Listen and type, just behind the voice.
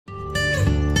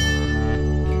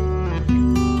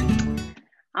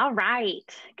All right.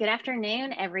 Good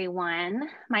afternoon, everyone.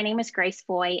 My name is Grace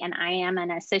Foy, and I am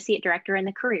an Associate Director in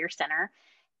the Career Center.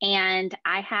 And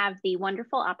I have the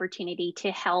wonderful opportunity to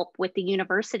help with the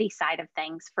university side of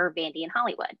things for Vandy and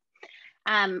Hollywood.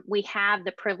 We have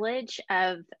the privilege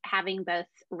of having both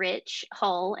Rich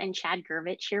Hull and Chad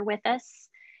Gervich here with us.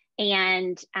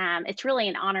 And it's really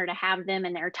an honor to have them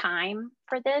and their time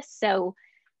for this. So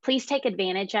please take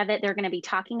advantage of it. They're going to be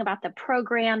talking about the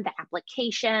program, the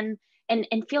application,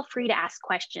 and feel free to ask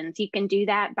questions. You can do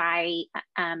that by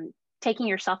taking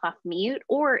yourself off mute,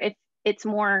 or if it's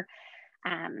more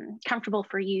comfortable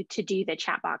for you to do the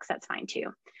chat box, that's fine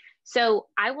too. So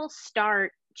I will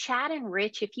start. Chad and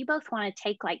Rich, if you both want to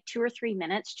take like 2 or 3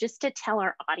 minutes just to tell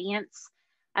our audience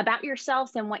about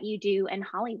yourselves and what you do in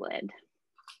Hollywood.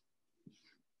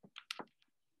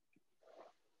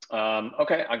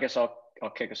 Okay, I guess I'll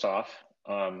kick us off.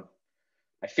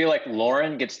 I feel like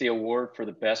Lauren gets the award for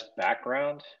the best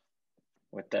background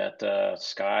with that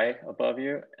sky above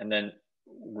you. And then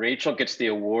Rachel gets the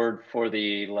award for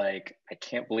the, like, I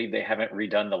can't believe they haven't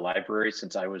redone the library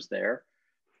since I was there.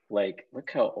 Like,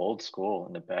 look how old school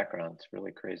in the background. It's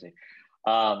really crazy.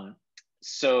 I'm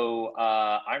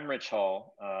Rich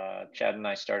Hall. Chad and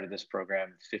I started this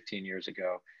program 15 years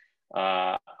ago.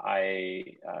 I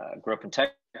grew up in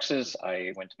Texas.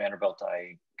 I went to Vanderbilt.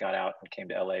 I got out and came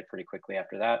to LA pretty quickly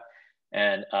after that.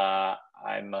 And I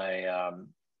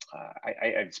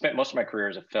spent most of my career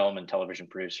as a film and television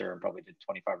producer and probably did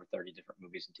 25 or 30 different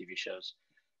movies and TV shows.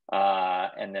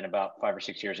 And then about 5 or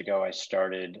 6 years ago, I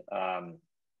started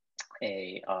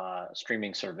a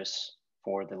streaming service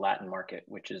for the Latin market,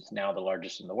 which is now the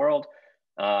largest in the world,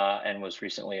 and was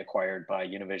recently acquired by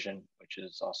Univision, which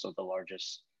is also the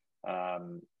largest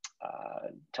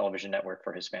television network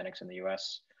for Hispanics in the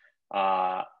US.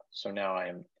 So now I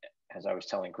am, as I was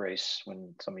telling Grace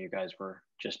when some of you guys were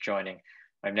just joining,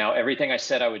 I'm now everything I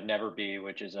said I would never be,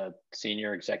 which is a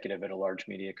senior executive at a large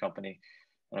media company.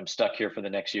 And I'm stuck here for the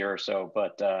next year or so,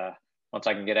 but once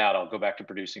I can get out, I'll go back to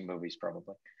producing movies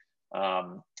probably.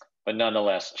 But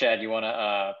nonetheless, Chad, you want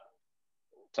to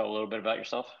tell a little bit about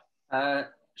yourself?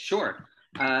 Sure.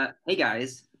 Hey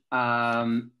guys,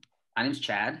 my name's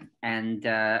Chad, and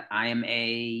I am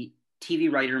a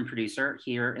TV writer and producer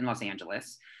here in Los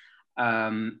Angeles.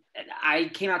 I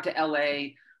came out to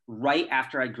LA right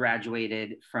after I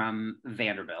graduated from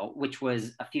Vanderbilt, which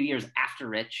was a few years after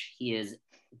Rich. He is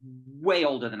way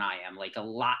older than I am, like a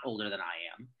lot older than I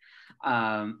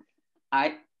am.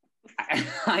 I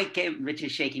came, Rich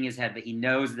is shaking his head, but he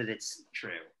knows that it's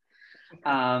true.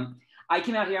 I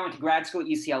came out here, I went to grad school at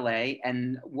UCLA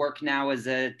and work now as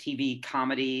a TV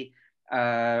comedy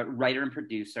writer and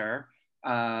producer.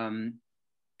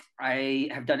 I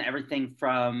have done everything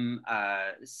from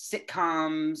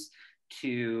sitcoms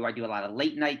to, I do a lot of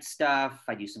late night stuff.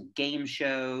 I do some game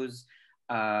shows.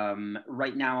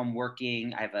 Right now I'm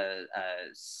working, I have a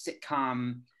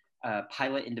sitcom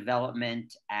pilot in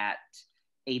development at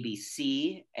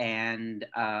ABC, and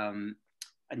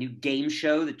a new game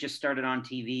show that just started on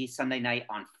TV Sunday night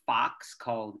on Fox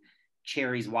called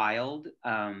Cherries Wild.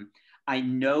 I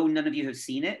know none of you have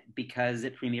seen it because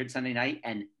it premiered Sunday night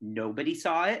and nobody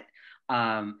saw it.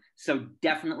 So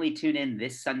definitely tune in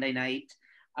this Sunday night.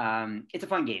 It's a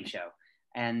fun game show.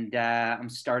 And I'm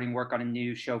starting work on a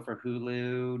new show for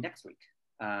Hulu next week.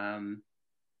 There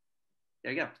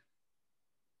you go.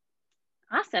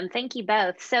 Awesome. Thank you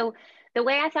both. So the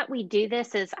way I thought we'd do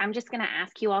this is I'm just going to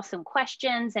ask you all some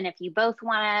questions. And if you both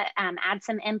want to add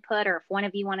some input, or if one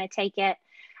of you want to take it,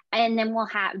 and then we'll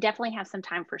definitely have some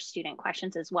time for student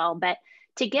questions as well. But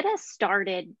to get us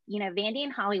started, Vandy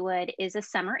in Hollywood is a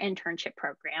summer internship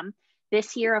program.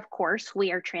 This year, of course,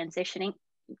 we are transitioning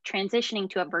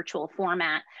to a virtual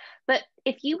format. But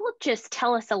if you will just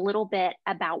tell us a little bit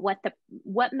about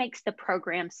what makes the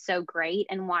program so great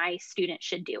and why students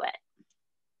should do it.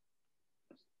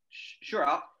 Sure,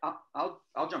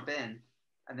 I'll jump in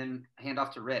and then hand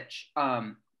off to Rich.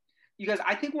 You guys,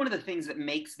 I think one of the things that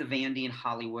makes the Vandy in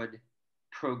Hollywood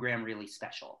program really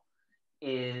special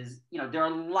is, there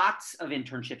are lots of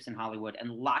internships in Hollywood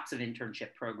and lots of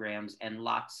internship programs and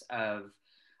lots of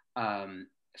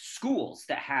schools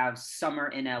that have summer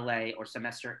in LA or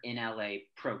semester in LA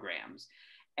programs.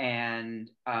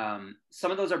 And some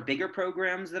of those are bigger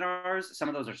programs than ours. Some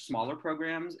of those are smaller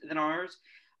programs than ours.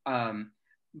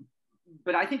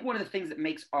 But I think one of the things that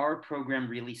makes our program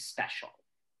really special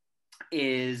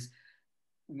is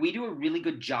we do a really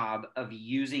good job of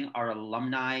using our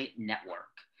alumni network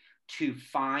to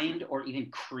find or even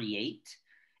create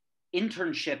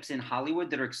internships in Hollywood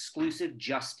that are exclusive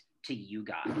just to you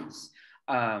guys.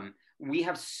 We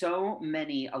have so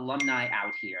many alumni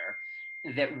out here,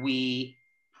 that we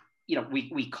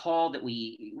call, that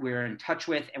we're in touch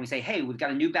with, and we say, hey, we've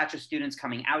got a new batch of students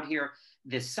coming out here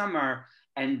this summer.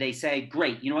 And they say,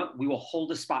 great, you know what, we will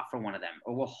hold a spot for one of them,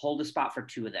 or we'll hold a spot for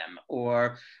two of them,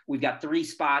 or we've got 3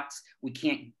 spots, we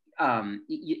can't,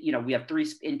 we have 3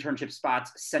 internship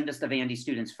spots, send us the Vandy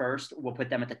students first, we'll put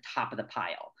them at the top of the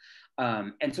pile.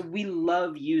 And so we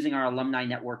love using our alumni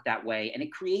network that way, and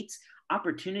it creates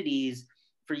opportunities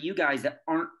for you guys that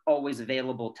aren't always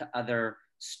available to other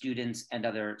students and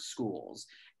other schools.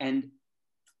 And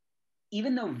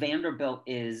even though Vanderbilt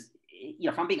is,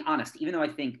 if I'm being honest, even though I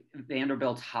think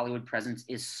Vanderbilt's Hollywood presence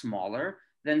is smaller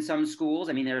than some schools,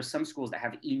 I mean, there are some schools that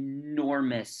have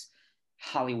enormous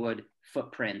Hollywood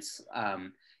footprints,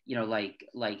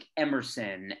 like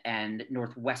Emerson and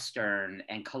Northwestern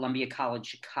and Columbia College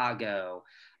Chicago,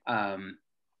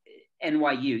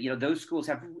 NYU, those schools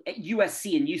have,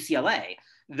 USC and UCLA,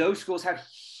 those schools have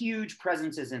huge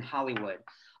presences in Hollywood.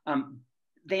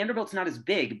 Vanderbilt's not as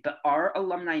big, but our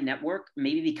alumni network,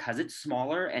 maybe because it's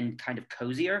smaller and kind of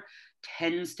cozier,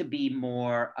 tends to be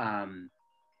more, I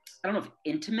don't know if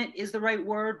intimate is the right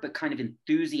word, but kind of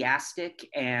enthusiastic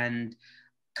and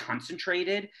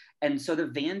concentrated. And so the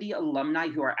Vandy alumni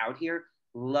who are out here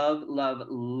love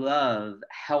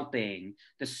helping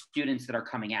the students that are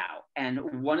coming out.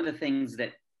 And one of the things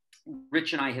that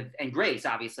Rich and I have, and Grace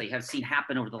obviously, have seen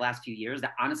happen over the last few years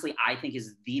that honestly I think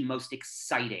is the most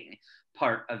exciting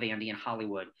part of Vandy and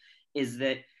Hollywood, is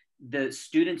that the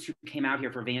students who came out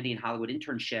here for Vandy and Hollywood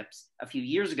internships a few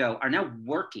years ago are now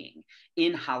working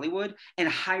in Hollywood and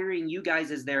hiring you guys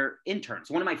as their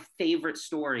interns. One of my favorite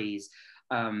stories,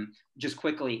 just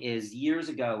quickly, is years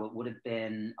ago, it would have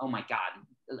been, oh my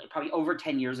God, probably over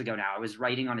 10 years ago now, I was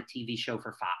writing on a TV show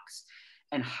for Fox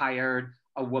and hired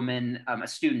a woman, a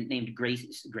student named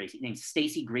named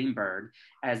Stacy Greenberg,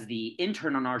 as the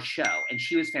intern on our show. And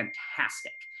she was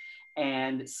fantastic.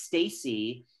 And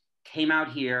Stacy came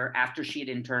out here after she had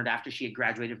interned, after she had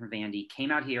graduated from Vandy, came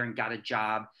out here and got a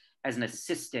job as an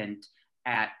assistant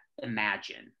at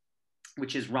Imagine,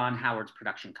 which is Ron Howard's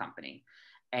production company.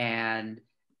 And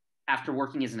after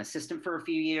working as an assistant for a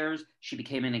few years, she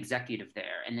became an executive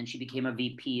there. And then she became a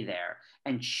VP there.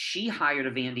 And she hired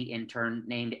a Vandy intern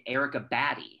named Erica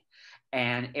Batty.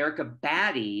 And Erica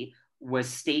Batty was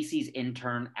Stacy's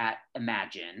intern at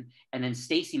Imagine. And then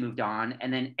Stacy moved on.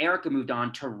 And then Erica moved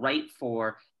on to write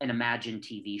for an Imagine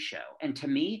TV show. And to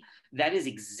me, that is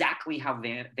exactly how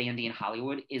Vandy and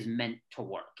Hollywood is meant to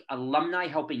work. Alumni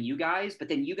helping you guys, but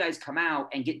then you guys come out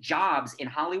and get jobs in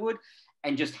Hollywood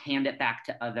and just hand it back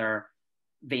to other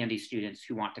Vandy students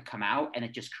who want to come out, and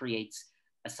it just creates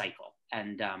a cycle.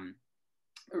 And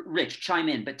Rich, chime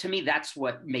in, but to me, that's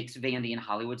what makes Vandy and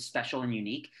Hollywood special and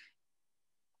unique.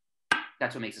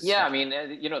 That's what makes it special. I mean,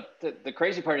 the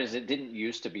crazy part is it didn't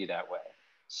used to be that way.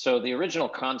 So the original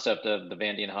concept of the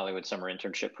Vandy and Hollywood summer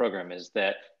internship program is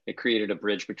that it created a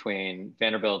bridge between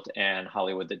Vanderbilt and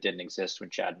Hollywood that didn't exist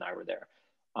when Chad and I were there.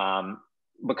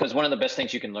 Because one of the best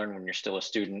things you can learn when you're still a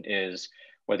student is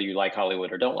whether you like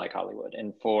Hollywood or don't like Hollywood.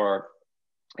 And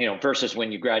versus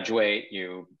when you graduate,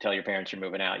 you tell your parents you're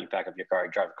moving out, you pack up your car,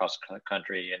 you drive across the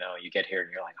country, you get here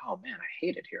and you're like, oh man, I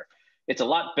hate it here. It's a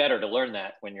lot better to learn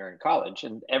that when you're in college.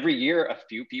 And every year, a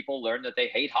few people learn that they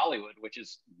hate Hollywood, which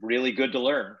is really good to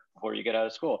learn before you get out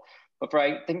of school. But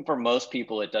I think for most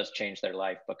people, it does change their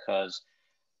life, because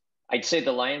I'd say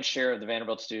the lion's share of the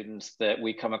Vanderbilt students that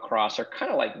we come across are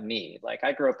kind of like me. Like,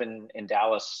 I grew up in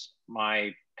Dallas.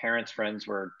 My parents' friends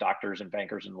were doctors and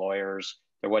bankers and lawyers.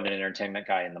 There wasn't an entertainment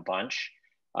guy in the bunch.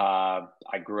 I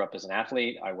grew up as an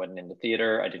athlete. I wasn't into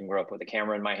theater. I didn't grow up with a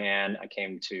camera in my hand. I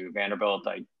came to Vanderbilt.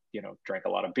 I, drank a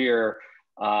lot of beer.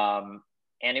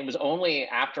 And it was only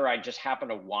after I just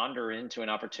happened to wander into an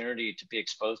opportunity to be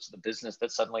exposed to the business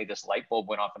that suddenly this light bulb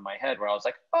went off in my head, where I was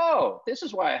like, oh, this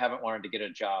is why I haven't wanted to get a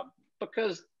job,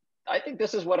 because I think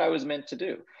this is what I was meant to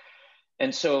do.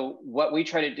 And so what we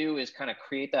try to do is kind of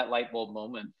create that light bulb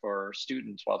moment for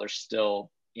students while they're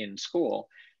still in school.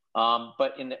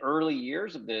 But in the early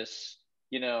years of this,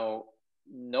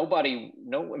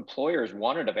 no employers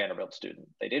wanted a Vanderbilt student.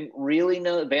 They didn't really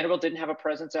know. Vanderbilt didn't have a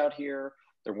presence out here.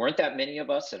 There weren't that many of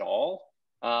us at all.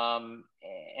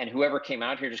 And whoever came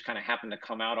out here just kind of happened to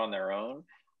come out on their own.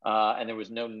 And there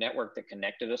was no network that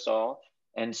connected us all.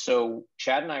 And so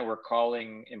Chad and I were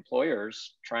calling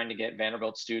employers trying to get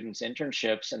Vanderbilt students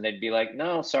internships, and they'd be like,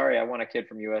 no, sorry, I want a kid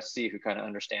from USC who kind of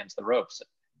understands the ropes.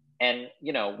 And,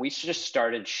 we just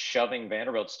started shoving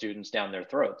Vanderbilt students down their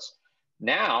throats.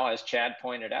 Now, as Chad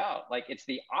pointed out, it's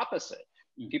the opposite.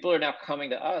 People are now coming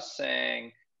to us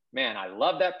saying, man, I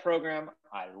love that program.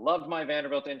 I loved my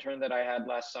Vanderbilt intern that I had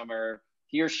last summer.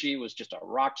 he or she was just a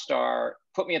rock star,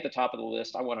 put me at the top of the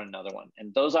list. I want another one.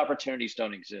 And those opportunities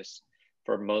don't exist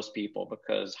for most people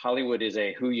because Hollywood is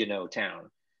a who you know town,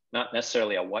 not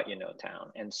necessarily a what you know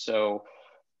town. And so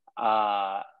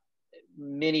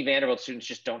many Vanderbilt students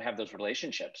just don't have those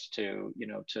relationships to, you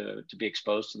know, to be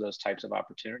exposed to those types of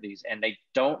opportunities. And they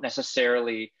don't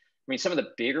necessarily, I mean, some of the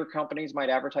bigger companies might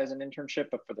advertise an internship,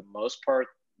 but for the most part,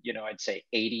 you know, I'd say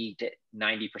 80 to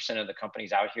 90% of the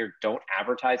companies out here don't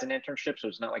advertise an internship. So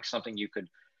it's not like something you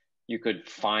could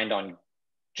find on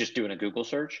just doing a Google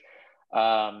search.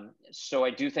 So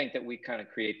I do think that we kind of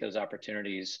create those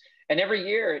opportunities. And every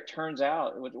year it turns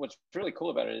out, what's really cool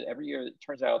about it, every year it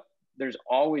turns out there's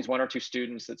always one or two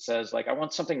students that says like, I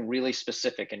want something really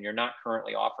specific and you're not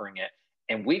currently offering it.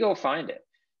 And we go find it.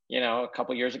 You know, a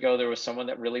couple of years ago, there was someone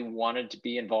that really wanted to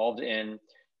be involved in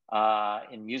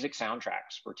music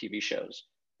soundtracks for TV shows.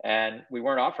 And we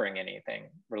weren't offering anything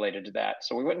related to that.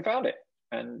 So we went and found it.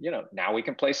 And, you know, now we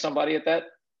can place somebody at that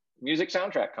music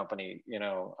soundtrack company, you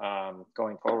know,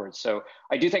 going forward. So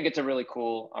I do think it's a really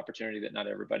cool opportunity that not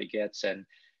everybody gets. And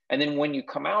then when you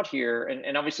come out here,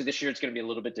 and obviously this year it's going to be a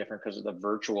little bit different because of the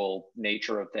virtual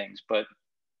nature of things. But,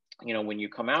 you know, when you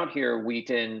come out here, we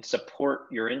can support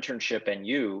your internship and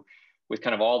you with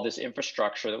kind of all this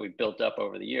infrastructure that we've built up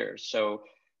over the years. So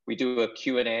we do a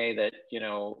Q&A that, you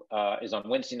know, is on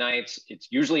Wednesday nights. It's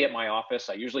usually at my office.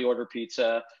 I usually order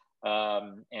pizza.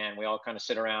 And we all kind of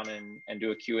sit around and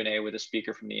do a Q&A with a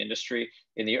speaker from the industry.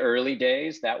 In the early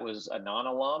days, that was a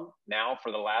non-alum. Now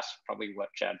for the last probably, what,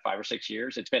 Chad, 5 or 6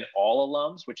 years, it's been all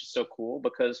alums, which is so cool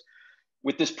because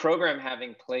with this program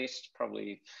having placed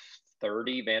probably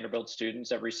 30 Vanderbilt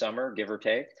students every summer, give or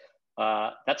take,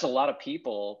 that's a lot of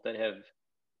people that have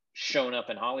shown up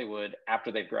in Hollywood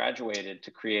after they've graduated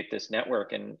to create this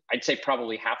network. And I'd say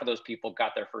probably half of those people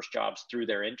got their first jobs through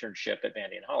their internship at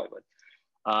Vandy and Hollywood.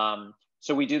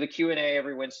 So we do the Q&A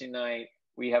every Wednesday night.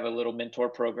 We have a little mentor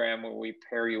program where we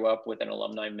pair you up with an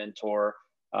alumni mentor.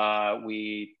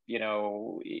 We, you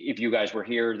know, if you guys were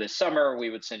here this summer, we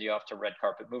would send you off to red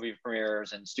carpet movie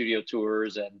premieres and studio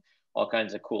tours and all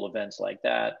kinds of cool events like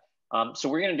that. So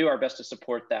we're going to do our best to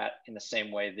support that in the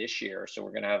same way this year. So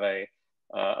we're going to have a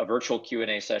virtual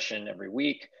Q&A session every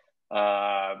week. You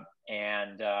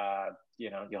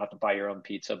know, you'll have to buy your own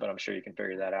pizza, but I'm sure you can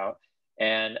figure that out.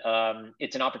 And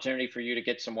it's an opportunity for you to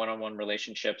get some one-on-one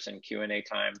relationships and Q&A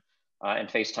time and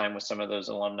FaceTime with some of those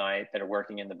alumni that are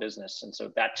working in the business. And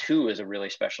so that too is a really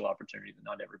special opportunity that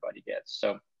not everybody gets.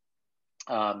 So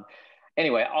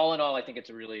anyway, all in all, I think it's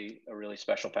a really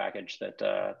special package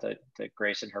that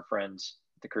Grace and her friends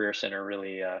at the Career Center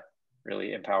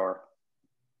really empower.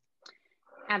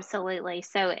 Absolutely.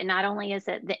 So not only is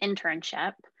it the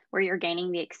internship where you're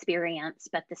gaining the experience,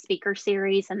 but the speaker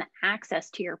series and the access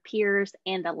to your peers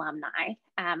and alumni.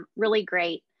 Really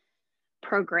great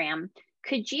program.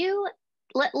 Could you,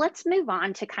 let's move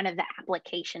on to kind of the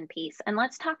application piece and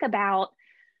let's talk about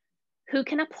who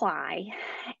can apply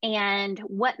and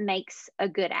what makes a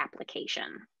good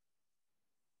application.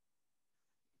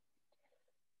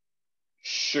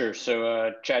 Sure.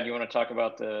 So Chad, you want to talk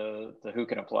about the who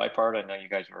can apply part? I know you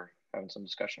guys were having some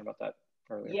discussion about that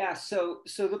earlier. Yeah, so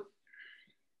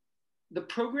the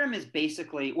program is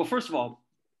basically, well, first of all,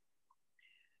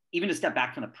 even to step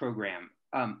back from the program,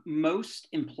 most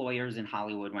employers in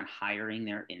Hollywood, when hiring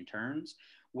their interns,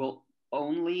 will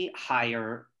only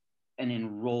hire an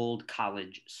enrolled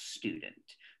college student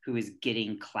who is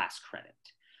getting class credit.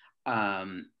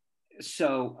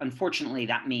 So unfortunately,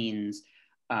 that means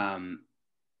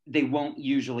they won't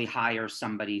usually hire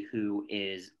somebody who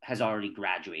has already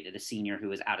graduated, a senior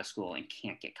who is out of school and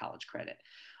can't get college credit.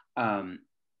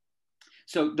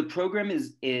 So the program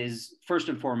is first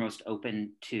and foremost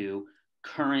open to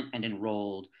current and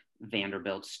enrolled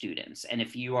Vanderbilt students. And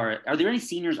if you are there any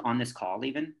seniors on this call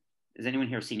even? Is anyone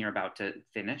here a senior about to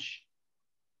finish?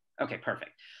 Okay,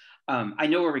 perfect. I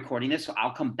know we're recording this, so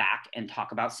I'll come back and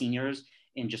talk about seniors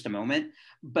in just a moment.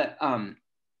 But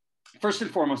first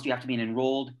and foremost, you have to be an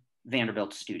enrolled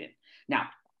Vanderbilt student. Now,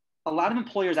 a lot of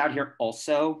employers out here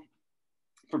also,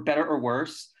 for better or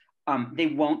worse, they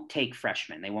won't take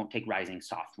freshmen. They won't take rising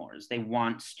sophomores. They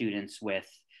want students with,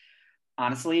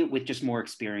 honestly, with just more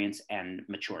experience and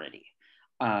maturity.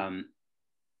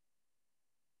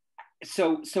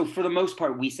 So for the most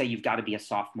part, we say you've got to be a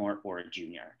sophomore or a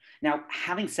junior. Now,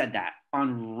 having said that,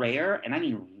 on rare, and I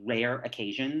mean rare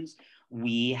occasions,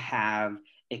 we have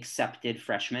accepted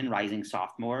freshmen, rising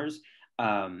sophomores.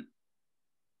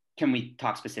 Can we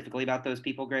talk specifically about those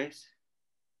people, Grace?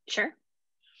 Sure.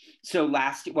 So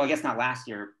I guess not last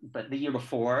year, but the year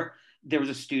before, there was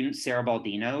a student, Sarah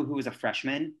Baldino, who was a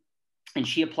freshman, And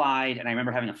she applied, and I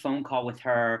remember having a phone call with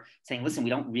her saying, listen, we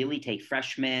don't really take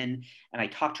freshmen. And I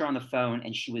talked to her on the phone,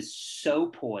 and she was so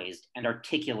poised and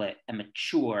articulate and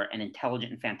mature and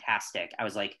intelligent and fantastic. I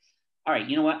was like, all right,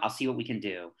 you know what? I'll see what we can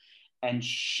do. And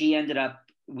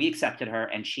we accepted her,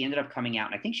 and she ended up coming out.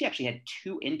 And I think she actually had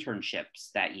 2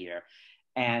 internships that year.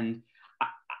 And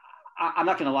I'm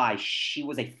not going to lie, she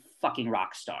was a fucking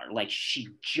rock star. Like, she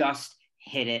just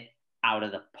hit it out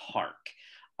of the park.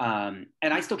 And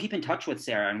I still keep in touch with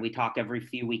Sarah, and we talk every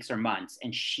few weeks or months,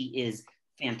 and she is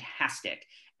fantastic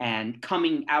and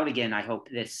coming out again, I hope,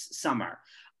 this summer.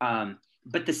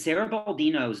 But the Sarah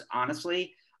Baldinos,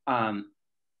 honestly,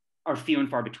 are few and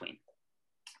far between.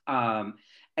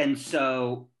 And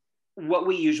so what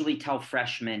we usually tell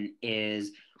freshmen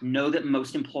is know that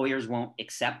most employers won't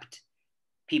accept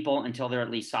people until they're at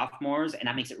least sophomores, and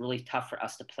that makes it really tough for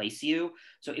us to place you.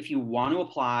 So if you want to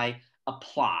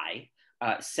apply,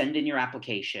 send in your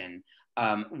application.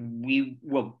 We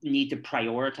will need to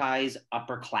prioritize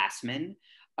upperclassmen.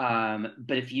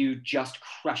 But if you just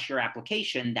crush your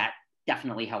application, that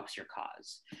definitely helps your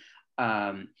cause.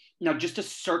 Now, just to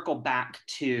circle back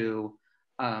to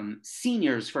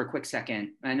seniors for a quick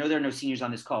second, I know there are no seniors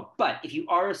on this call, but if you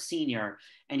are a senior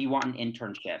and you want an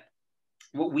internship,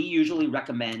 what we usually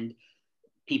recommend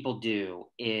people do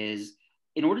is,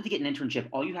 in order to get an internship,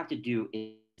 all you have to do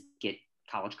is get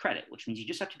college credit, which means you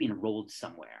just have to be enrolled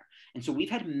somewhere. And so we've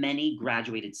had many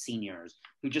graduated seniors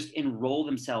who just enroll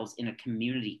themselves in a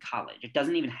community college. It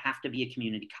doesn't even have to be a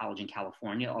community college in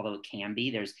California, although it can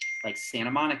be. There's like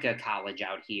Santa Monica College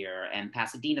out here and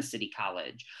Pasadena City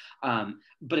College.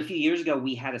 But a few years ago,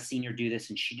 we had a senior do this,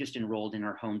 and she just enrolled in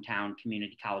her hometown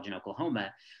community college in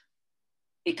Oklahoma.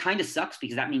 It kind of sucks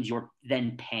because that means you're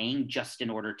then paying just in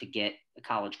order to get a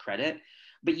college credit.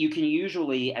 But you can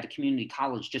usually at a community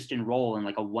college just enroll in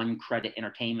like a 1-credit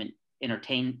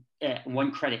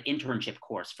one credit internship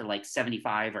course for like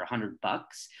 75 or $100,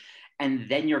 and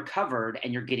then you're covered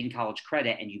and you're getting college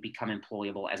credit and you become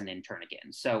employable as an intern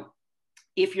again. So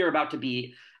if you're about to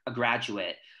be a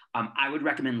graduate, I would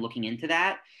recommend looking into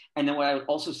that. And then what I would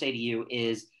also say to you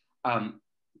is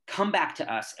come back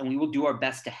to us and we will do our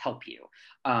best to help you.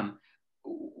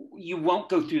 You won't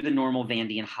go through the normal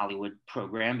Vandy and Hollywood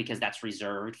program because that's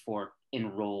reserved for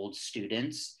enrolled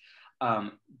students.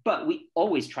 But we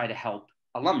always try to help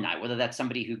alumni, whether that's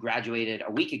somebody who graduated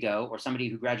a week ago or somebody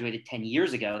who graduated 10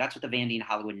 years ago. That's what the Vandy and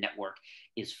Hollywood Network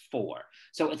is for.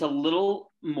 So it's a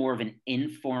little more of an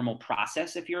informal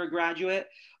process if you're a graduate,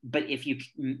 but if you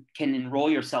can enroll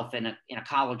yourself in a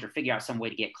college or figure out some way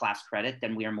to get class credit,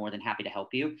 then we are more than happy to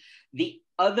help you. The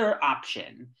other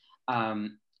option,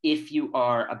 if you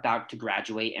are about to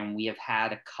graduate, and we have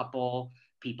had a couple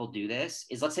people do this,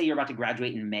 is let's say you're about to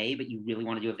graduate in May, but you really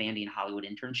want to do a Vandy and Hollywood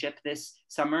internship this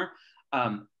summer.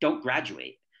 Don't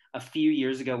graduate. A few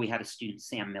years ago, we had a student,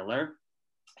 Sam Miller,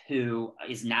 who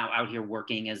is now out here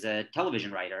working as a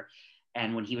television writer.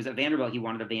 And when he was at Vanderbilt, he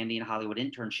wanted a Vandy and Hollywood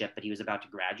internship, but he was about to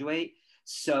graduate.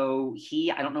 So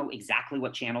I don't know exactly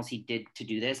what channels he did to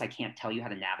do this. I can't tell you how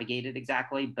to navigate it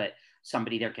exactly, but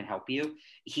somebody there can help you.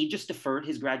 He just deferred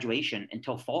his graduation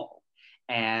until fall.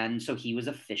 And so he was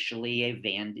officially a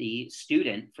Vandy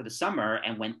student for the summer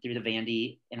and went through the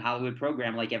Vandy and Hollywood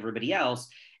program like everybody else.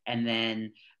 And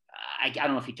then I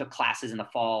don't know if he took classes in the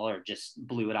fall or just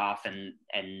blew it off and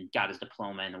got his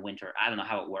diploma in the winter. I don't know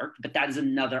how it worked, but that is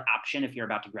another option if you're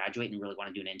about to graduate and really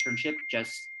want to do an internship.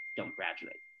 Just don't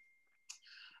graduate.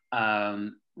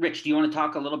 Rich, do you want to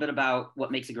talk a little bit about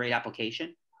what makes a great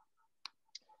application?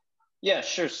 Yeah,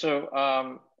 sure. So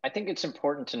I think it's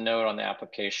important to note on the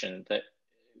application that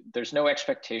there's no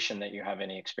expectation that you have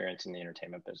any experience in the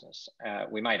entertainment business.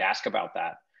 We might ask about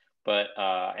that, but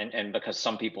and because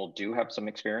some people do have some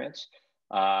experience,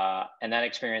 and that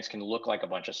experience can look like a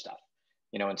bunch of stuff.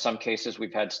 You know, in some cases,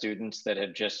 we've had students that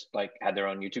have just like had their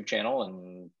own YouTube channel,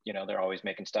 and you know they're always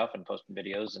making stuff and posting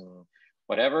videos and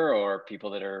whatever, or people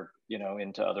that are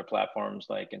into other platforms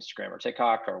like Instagram or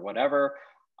TikTok or whatever.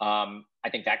 I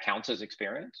think that counts as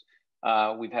experience.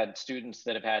 We've had students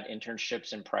that have had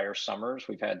internships in prior summers.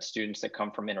 We've had students that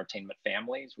come from entertainment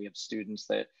families. We have students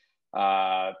that,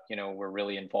 were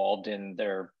really involved in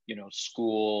their,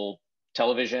 school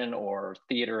television or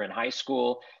theater in high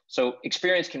school. So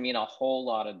experience can mean a whole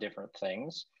lot of different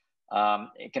things.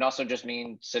 It can also just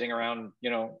mean sitting around,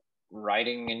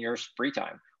 writing in your free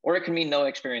time, or it can mean no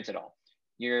experience at all.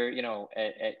 You're,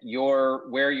 at your,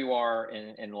 where you are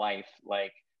in life,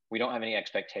 like we don't have any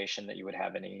expectation that you would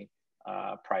have any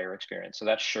prior experience. So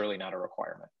that's surely not a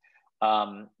requirement.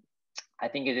 I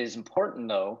think it is important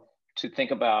though to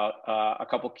think about a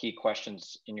couple key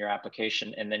questions in your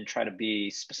application and then try to be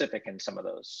specific in some of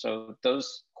those. So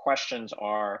those questions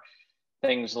are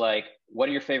things like, what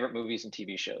are your favorite movies and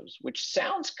TV shows? Which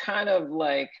sounds kind of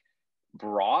like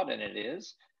broad, and it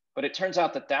is, but it turns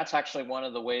out that that's actually one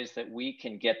of the ways that we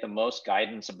can get the most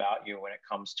guidance about you when it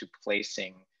comes to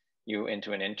placing you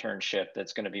into an internship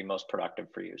that's going to be most productive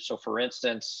for you. So for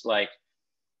instance, like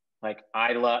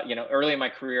I love, early in my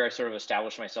career, I sort of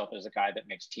established myself as a guy that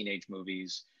makes teenage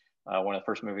movies. One of the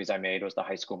first movies I made was the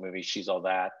high school movie, She's All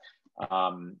That.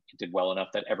 It did well enough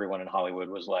that everyone in Hollywood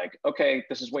was like, okay,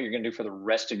 this is what you're going to do for the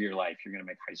rest of your life. You're going to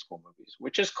make high school movies,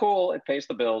 which is cool. It pays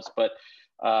the bills, but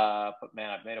man,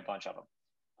 I've made a bunch of them.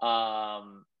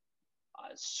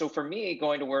 So for me,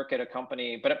 going to work at a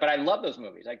company, but I love those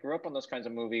movies. I grew up on those kinds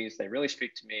of movies. They really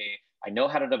speak to me. I know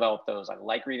how to develop those. I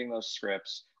like reading those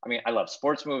scripts. I mean, I love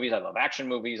sports movies. I love action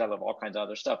movies. I love all kinds of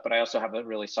other stuff, but I also have a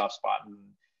really soft spot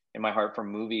in my heart for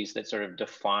movies that sort of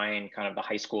define kind of the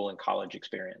high school and college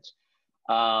experience.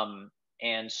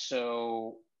 And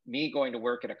so me going to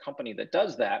work at a company that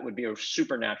does that would be a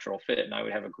supernatural fit, and I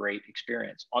would have a great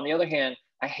experience. On the other hand,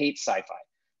 I hate sci-fi.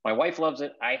 My wife loves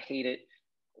it. I hate it.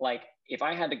 Like, if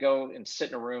I had to go and sit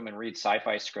in a room and read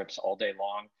sci-fi scripts all day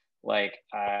long, like,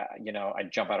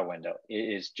 I'd jump out a window.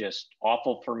 It is just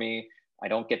awful for me. I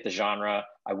don't get the genre.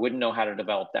 I wouldn't know how to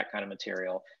develop that kind of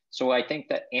material. So I think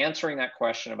that answering that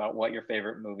question about what your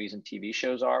favorite movies and TV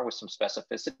shows are with some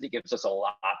specificity gives us a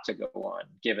lot to go on,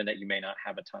 given that you may not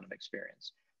have a ton of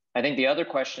experience. I think the other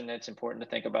question that's important to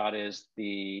think about is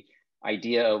the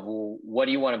idea of, well, what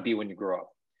do you want to be when you grow up?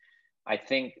 I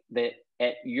think that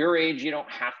at your age, you don't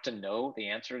have to know the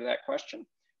answer to that question,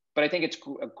 but I think it's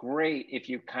great if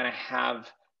you kind of have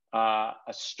a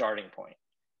starting point.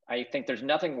 I think there's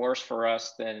nothing worse for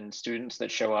us than students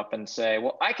that show up and say,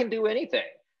 well, I can do anything.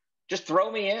 Just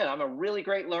throw me in. I'm a really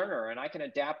great learner and I can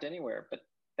adapt anywhere. But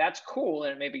that's cool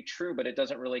and it may be true, but it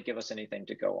doesn't really give us anything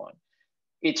to go on.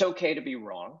 It's okay to be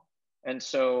wrong. And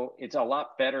so it's a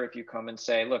lot better if you come and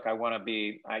say, look, I want to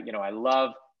be, I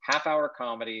love half-hour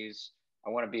comedies. I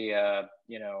want to be a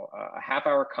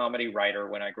half-hour comedy writer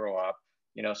when I grow up,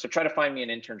 so try to find me an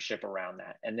internship around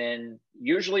that. And then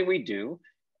usually we do.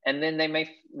 And then the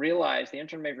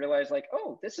intern may realize like,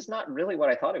 oh, this is not really what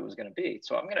I thought it was going to be.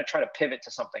 So I'm going to try to pivot to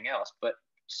something else. But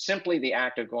simply the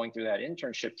act of going through that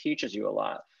internship teaches you a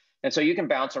lot. And so you can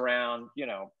bounce around,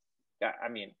 I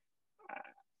mean,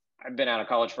 I've been out of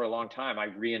college for a long time. I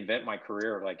reinvent my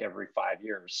career like every 5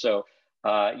 years. So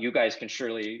you guys can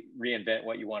surely reinvent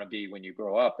what you want to be when you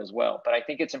grow up as well. But I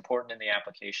think it's important in the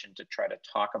application to try to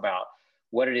talk about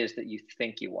what it is that you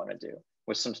think you want to do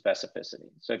with some specificity.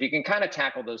 So if you can kind of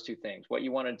tackle those two things, what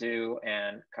you want to do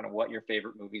and kind of what your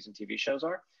favorite movies and TV shows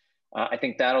are, I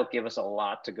think that'll give us a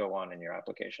lot to go on in your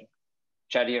application.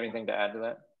 Chad, do you have anything to add to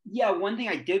that? Yeah, one thing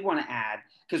I did want to add,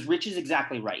 because Rich is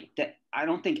exactly right, that I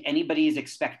don't think anybody is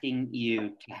expecting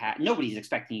you to have, nobody's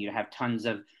expecting you to have tons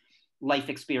of life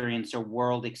experience or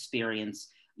world experience,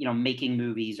 making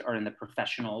movies or in the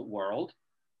professional world.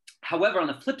 However, on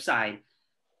the flip side,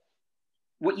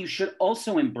 what you should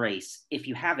also embrace, if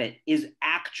you have it, is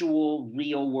actual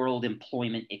real world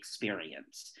employment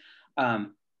experience.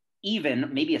 Even,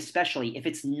 maybe especially, if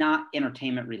it's not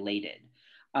entertainment related.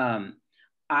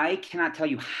 I cannot tell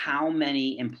you how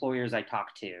many employers I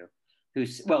talk to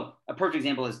a perfect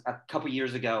example is a couple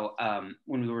years ago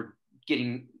when we were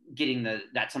getting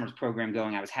that summer's program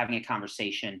going, I was having a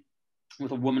conversation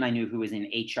with a woman I knew who was in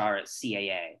HR at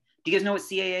CAA. Do you guys know what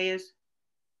CAA is?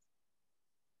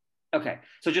 Okay,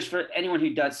 so just for anyone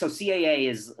who does, so CAA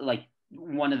is like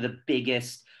one of the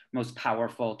biggest, most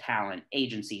powerful talent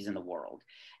agencies in the world.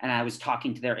 And I was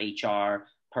talking to their HR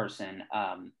person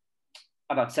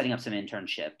about setting up some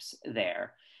internships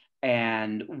there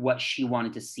and what she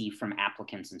wanted to see from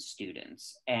applicants and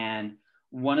students. And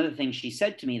one of the things she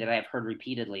said to me that I've heard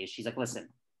repeatedly is she's like, listen,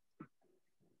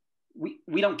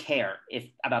 we don't care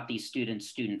about these student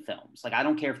films. Like, I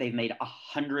don't care if they've made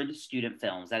 100 student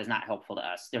films. That is not helpful to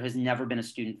us. There has never been a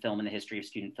student film in the history of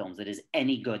student films that is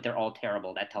any good. They're all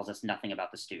terrible. That tells us nothing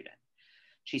about the student.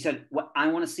 She said, what I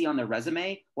want to see on their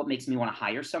resume, what makes me want to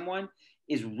hire someone,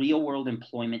 is real world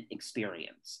employment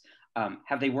experience.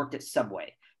 Have they worked at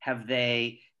Subway?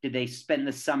 Did they spend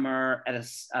the summer at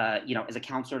as a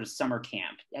counselor at a summer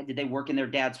camp? Did they work in their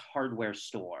dad's hardware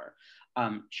store?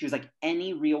 She was like,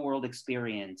 any real world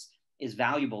experience is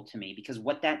valuable to me, because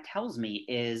what that tells me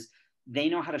is they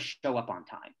know how to show up on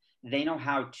time. They know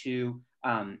how to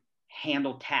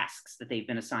handle tasks that they've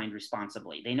been assigned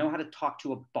responsibly. They know how to talk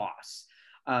to a boss.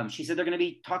 She said they're going to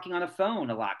be talking on the phone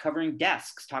a lot, covering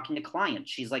desks, talking to clients.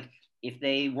 She's like, If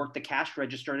they work the cash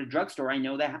register at a drugstore, I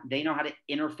know that they know how to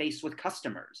interface with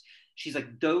customers. She's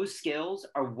like, those skills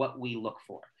are what we look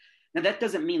for. Now, that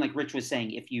doesn't mean, like Rich was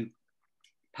saying, if you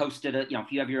posted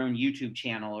if you have your own YouTube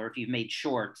channel or if you've made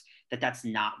shorts, that's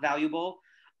not valuable.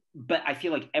 But I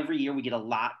feel like every year we get a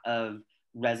lot of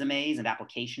resumes and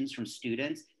applications from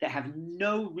students that have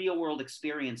no real world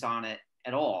experience on it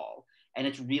at all. And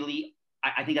it's really,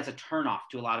 I think that's a turnoff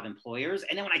to a lot of employers.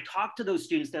 And then when I talk to those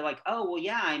students, they're like, oh, well,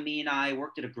 yeah, I mean, I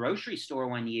worked at a grocery store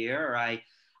one year, or I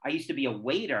used to be a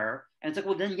waiter. And it's like,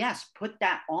 well, then yes, put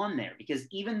that on there, because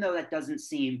even though that doesn't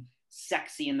seem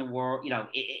sexy in the world,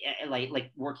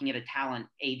 like working at a talent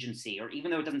agency, or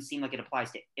even though it doesn't seem like it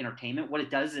applies to entertainment, what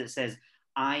it does is it says,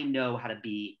 I know how to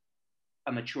be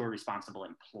a mature, responsible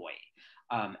employee.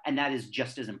 And that is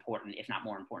just as important, if not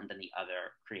more important, than the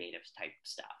other creative type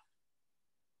stuff.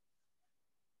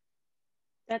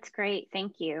 That's great.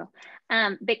 Thank you.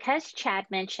 Because Chad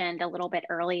mentioned a little bit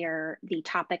earlier the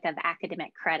topic of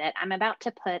academic credit, I'm about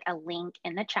to put a link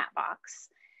in the chat box.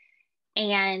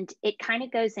 And it kind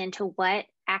of goes into what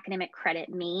academic credit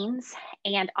means,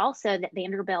 and also that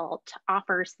Vanderbilt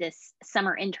offers this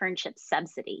summer internship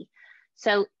subsidy.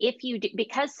 So if you do,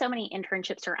 because so many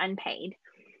internships are unpaid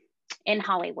in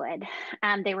Hollywood,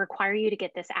 they require you to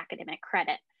get this academic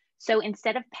credit. So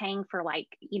instead of paying for a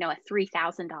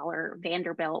 $3,000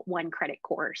 Vanderbilt one credit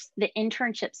course, the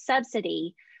internship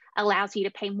subsidy allows you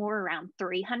to pay more, around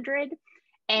 $300.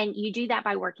 And you do that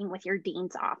by working with your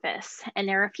dean's office. And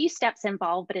there are a few steps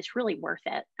involved, but it's really worth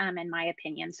it, in my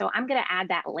opinion. So I'm going to add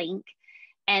that link.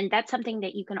 And that's something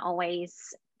that you can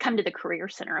always come to the Career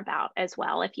Center about as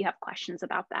well, if you have questions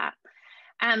about that.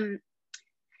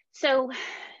 So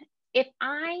if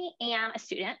I am a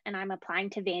student and I'm applying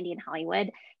to Vandy in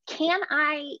Hollywood, can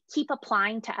I keep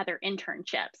applying to other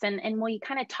internships? And will you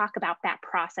kind of talk about that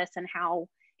process and how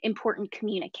important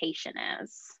communication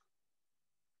is?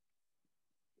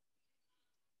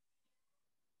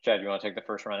 Chad, you want to take the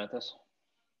first run at this?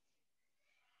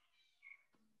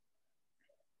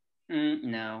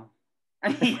 No.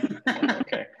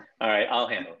 Okay. All right. I'll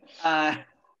handle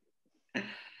it.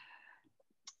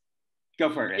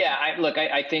 Go for it. Yeah.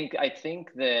 I think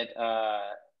that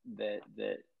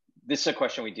that this is a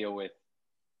question we deal with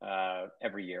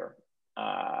every year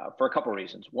for a couple of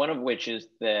reasons. One of which is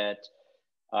that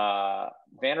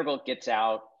Vanderbilt gets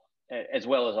out, as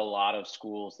well as a lot of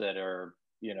schools that are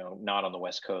not on the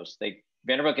West Coast.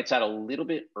 Vanderbilt gets out a little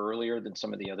bit earlier than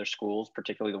some of the other schools,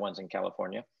 particularly the ones in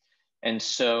California. And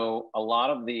so a lot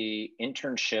of the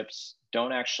internships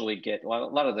don't actually get, a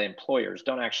lot of the employers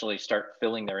don't actually start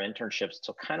filling their internships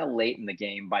till kind of late in the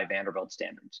game by Vanderbilt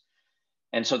standards.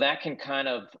 And so that can kind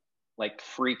of like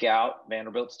freak out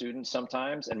Vanderbilt students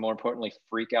sometimes, and more importantly,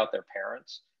 freak out their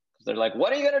parents, because they're like,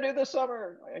 what are you going to do this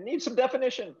summer? I need some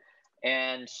definition.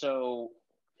 And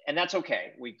that's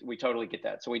okay. We totally get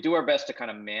that. So we do our best to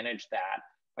kind of manage that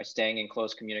by staying in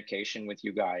close communication with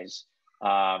you guys.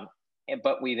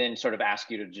 But we then sort of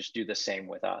ask you to just do the same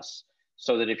with us,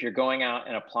 so that if you're going out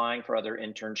and applying for other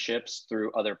internships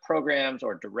through other programs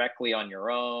or directly on your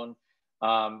own,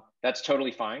 that's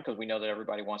totally fine, because we know that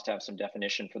everybody wants to have some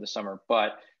definition for the summer.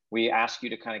 But we ask you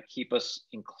to kind of keep us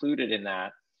included in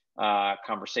that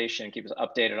conversation, keep us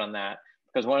updated on that,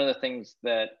 because one of the things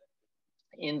that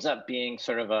ends up being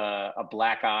sort of a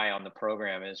black eye on the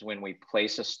program is when we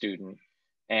place a student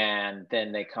and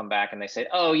then they come back and they say,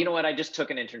 oh, you know what, I just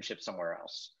took an internship somewhere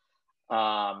else.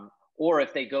 Or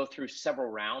if they go through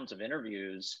several rounds of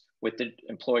interviews with the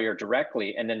employer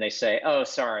directly, and then they say, oh,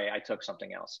 sorry, I took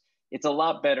something else. It's a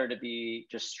lot better to be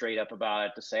just straight up about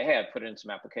it, to say, hey, I put in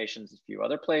some applications a few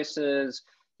other places.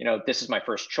 This is my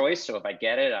first choice. So if I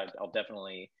get it, I'll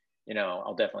definitely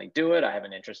do it. I have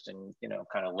an interest in,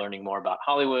 kind of learning more about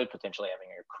Hollywood, potentially having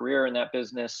a career in that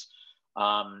business.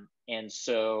 And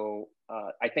so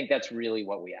I think that's really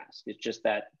what we ask. It's just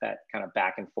that kind of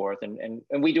back and forth. And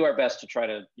we do our best to try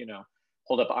to,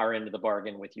 hold up our end of the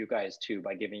bargain with you guys too,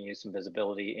 by giving you some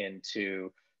visibility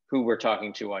into who we're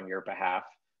talking to on your behalf.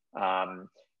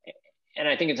 And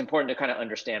I think it's important to kind of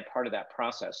understand part of that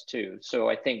process too. So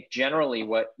I think generally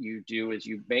what you do is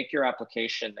you make your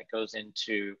application that goes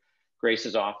into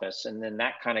Grace's office, and then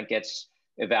that kind of gets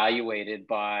evaluated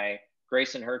by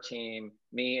Grace and her team,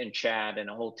 me and Chad, and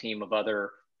a whole team of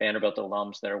other Vanderbilt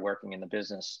alums that are working in the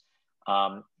business.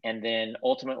 And then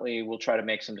ultimately we'll try to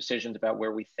make some decisions about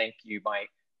where we think you might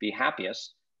be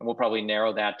happiest. And we'll probably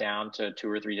narrow that down to 2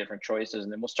 or 3 different choices.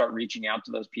 And then we'll start reaching out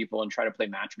to those people and try to play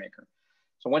matchmaker.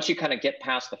 So once you kind of get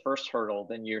past the first hurdle,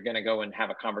 then you're going to go and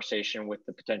have a conversation with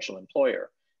the potential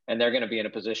employer. And they're going to be in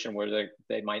a position where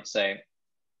they might say,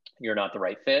 you're not the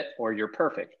right fit, or you're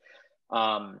perfect.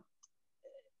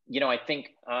 I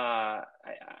think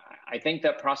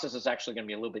that process is actually going to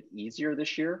be a little bit easier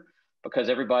this year because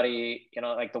everybody,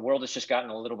 like the world has just gotten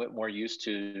a little bit more used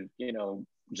to,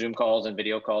 Zoom calls and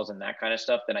video calls and that kind of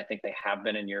stuff than I think they have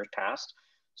been in years past.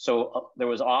 So there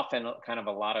was often kind of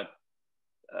a lot of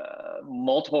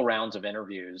multiple rounds of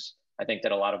interviews, I think,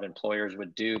 that a lot of employers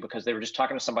would do because they were just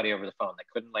talking to somebody over the phone. They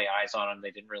couldn't lay eyes on them.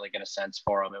 They didn't really get a sense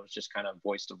for them. It was just kind of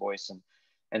voice to voice.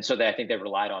 And so I think they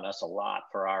relied on us a lot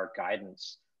for our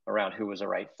guidance around who was a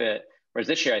right fit. Whereas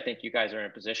this year, I think you guys are in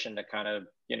a position to kind of,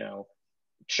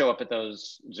 show up at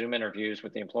those Zoom interviews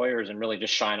with the employers and really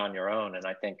just shine on your own. And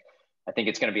I think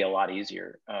it's going to be a lot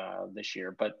easier this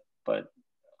year. But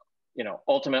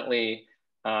ultimately,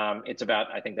 it's about,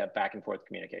 I think, that back and forth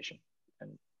communication.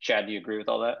 And Chad, do you agree with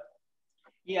all that?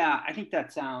 Yeah, I think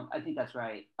that's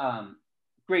right.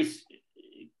 Grace,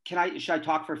 should I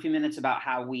talk for a few minutes about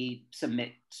how we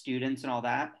submit students and all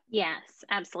that? Yes,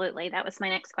 absolutely. That was my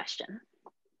next question.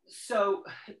 So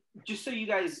just so you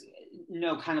guys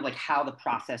know kind of like how the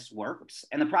process works,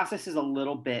 and the process is a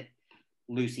little bit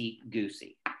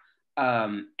loosey-goosey.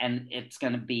 And it's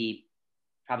going to be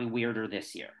probably weirder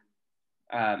this year.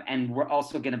 And we're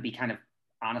also going to be kind of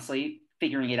honestly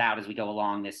figuring it out as we go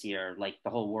along this year. Like the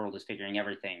whole world is figuring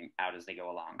everything out as they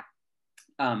go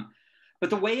along. But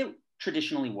the way it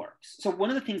traditionally works. So one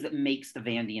of the things that makes the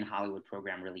Vandy in Hollywood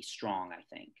program really strong, I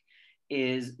think,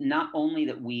 is not only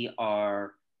that we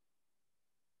are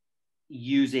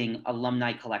using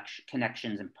alumni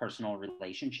connections and personal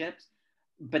relationships,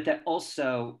 but that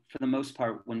also, for the most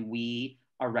part, when we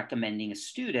are recommending a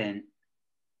student,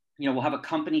 we'll have a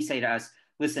company say to us,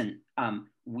 listen,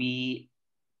 we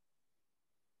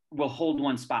will hold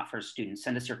one spot for a student,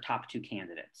 send us your top 2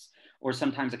 candidates. Or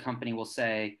sometimes a company will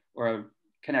say, or a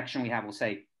connection we have will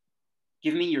say,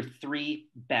 give me your 3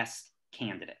 best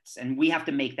candidates. And we have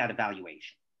to make that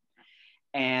evaluation.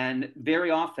 And very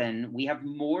often we have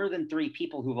more than 3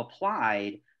 people who've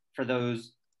applied for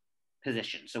those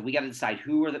positions. So we got to decide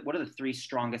what are the 3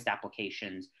 strongest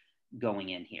applications going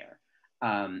in here.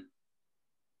 And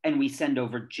we send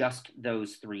over just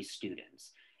those 3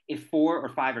 students. If 4 or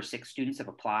 5 or 6 students have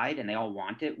applied and they all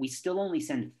want it, we still only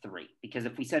send 3, because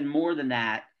if we send more than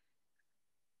that,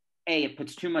 it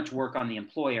puts too much work on the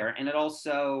employer, and it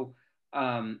also, we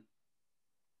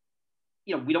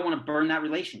don't want to burn that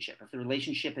relationship. If the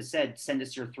relationship has said, send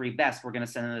us your 3 best, we're going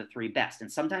to send them the 3 best.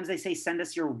 And sometimes they say, send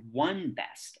us your 1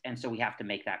 best. And so we have to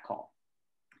make that call.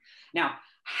 Now,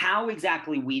 how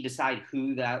exactly we decide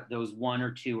who those 1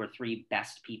 or 2 or 3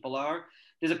 best people are,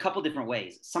 there's a couple different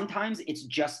ways. Sometimes it's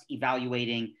just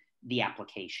evaluating the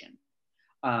application.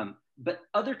 But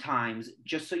other times,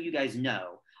 just so you guys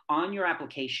know, on your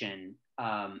application,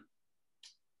 I'm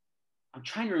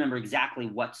trying to remember exactly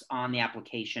what's on the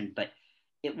application, but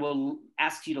it will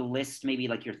ask you to list maybe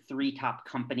like your 3 top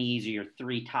companies or your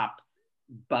 3 top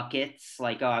buckets,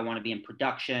 like, I want to be in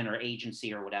production or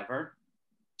agency or whatever.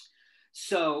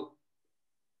 So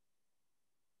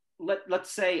let's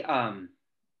say, okay,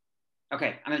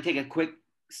 I'm going to take a quick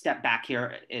step back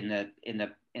here in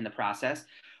the process.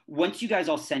 Once you guys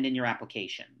all send in your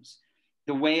applications,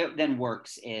 the way it then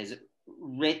works is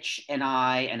Rich and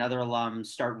I and other alums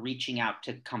start reaching out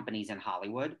to companies in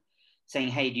Hollywood saying,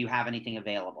 hey, do you have anything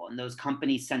available? And those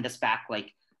companies send us back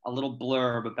like a little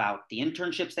blurb about the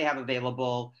internships they have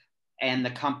available and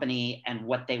the company and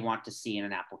what they want to see in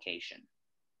an application.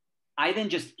 I then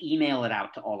just email it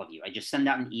out to all of you. I just send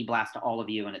out an e-blast to all of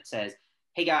you, and it says,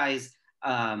 hey guys,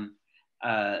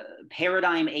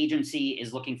 Paradigm Agency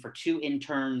is looking for 2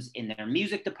 interns in their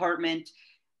music department.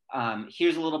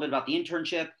 Here's a little bit about the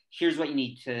internship. Here's what you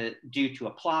need to do to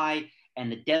apply.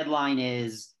 And the deadline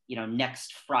is,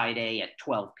 next Friday at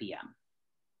 12 p.m.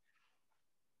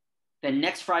 Then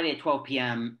next Friday at 12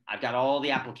 p.m., I've got all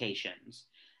the applications.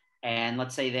 And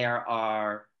let's say there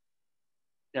are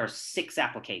 6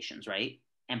 applications, right?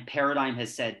 And Paradigm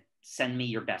has said, send me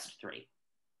your best 3.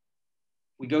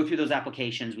 We go through those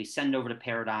applications. We send over to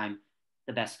Paradigm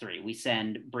the best 3. We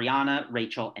send Brianna,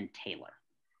 Rachel, and Taylor.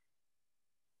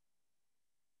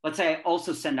 Let's say I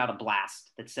also send out a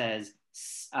blast that says,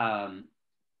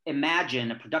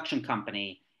 Imagine, a production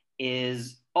company,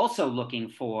 is also looking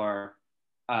for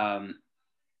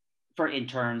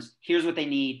interns. Here's what they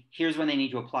need. Here's when they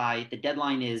need to apply. The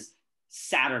deadline is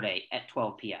Saturday at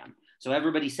 12 p.m. So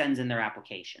everybody sends in their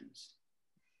applications.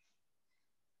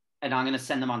 And I'm going to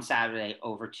send them on Saturday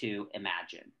over to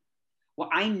Imagine. Well,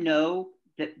 I know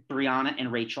that Brianna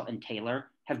and Rachel and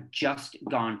Taylor have just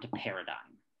gone to Paradigm.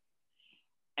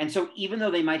 And so even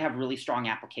though they might have really strong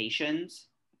applications,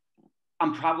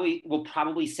 we'll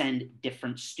probably send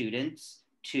different students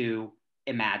to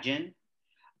Imagine.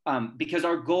 because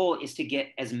our goal is to get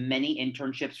as many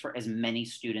internships for as many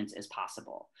students as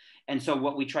possible. And so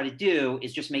what we try to do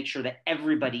is just make sure that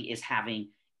everybody is having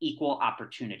equal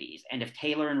opportunities. And if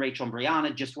Taylor and Rachel and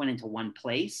Brianna just went into one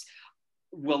place,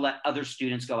 we'll let other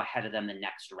students go ahead of them the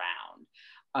next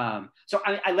round. So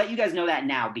I let you guys know that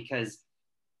now, because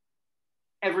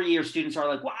every year students are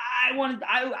like, well,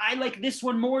 I like this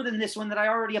one more than this one that I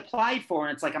already applied for.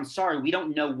 And it's like, I'm sorry, we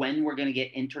don't know when we're going to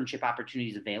get internship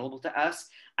opportunities available to us.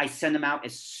 I send them out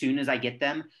as soon as I get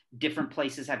them. Different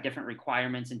places have different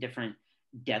requirements and different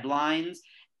deadlines.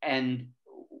 And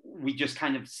we just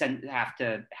kind of have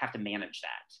to manage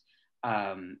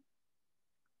that.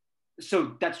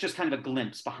 So that's just kind of a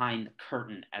glimpse behind the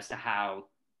curtain as to how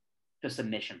the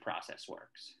submission process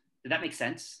works. Did that make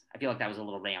sense? I feel like that was a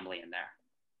little rambly in there.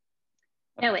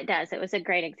 Okay. No, it does. It was a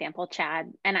great example,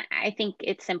 Chad. And I think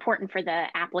it's important for the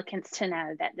applicants to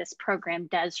know that this program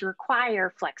does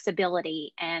require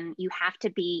flexibility, and you have to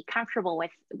be comfortable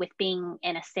with being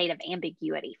in a state of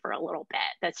ambiguity for a little bit.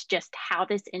 That's just how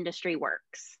this industry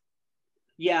works.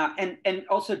 Yeah, and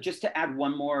also just to add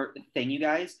one more thing, you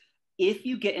guys, if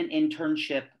you get an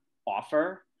internship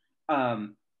offer,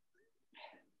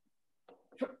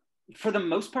 for the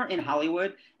most part in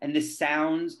Hollywood, and this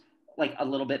sounds like a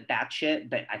little bit batshit,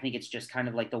 but I think it's just kind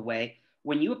of like the way,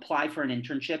 when you apply for an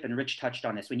internship, and Rich touched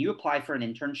on this, when you apply for an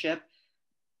internship,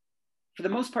 for the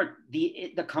most part,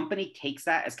 the company takes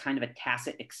that as kind of a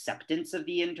tacit acceptance of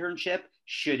the internship,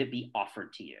 should it be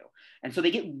offered to you. And so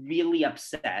they get really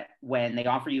upset when they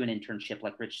offer you an internship,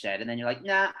 like Rich said, and then you're like,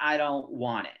 nah, I don't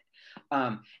want it.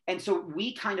 And so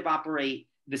we kind of operate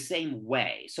the same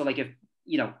way. So like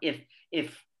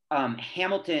if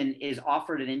Hamilton is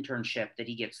offered an internship that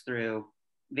he gets through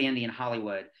Vandy in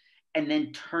Hollywood and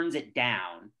then turns it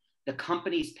down, the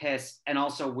company's pissed. And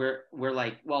also we're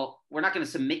like, well, we're not going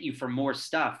to submit you for more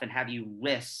stuff and have you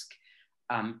risk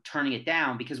turning it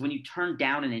down, because when you turn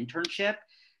down an internship,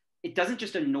 it doesn't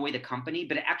just annoy the company,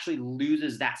 but it actually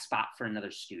loses that spot for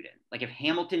another student. Like if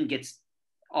Hamilton gets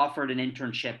offered an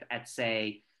internship at,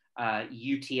 say,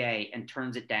 UTA and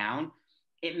turns it down,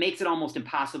 it makes it almost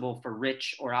impossible for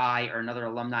Rich or I or another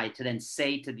alumni to then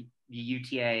say to the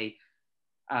UTA,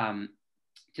 to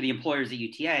the employers at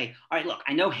UTA, all right, look,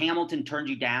 I know Hamilton turned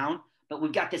you down, but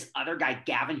we've got this other guy,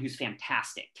 Gavin, who's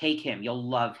fantastic. Take him, you'll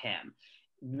love him.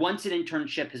 Once an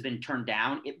internship has been turned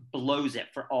down, it blows it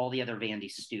for all the other Vandy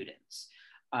students.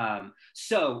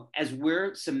 So as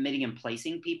we're submitting and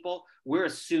placing people, we're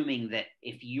assuming that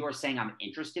if you're saying I'm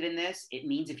interested in this, it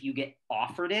means if you get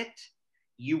offered it,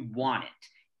 you want it.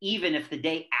 Even if the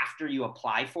day after you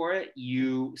apply for it,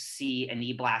 you see an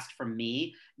e-blast from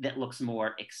me that looks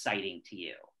more exciting to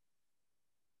you.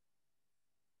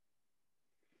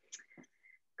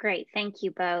 Great, thank you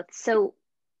both. So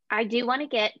I do want to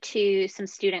get to some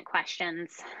student questions,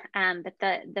 but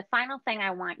the final thing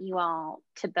I want you all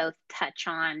to both touch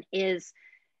on is,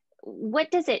 what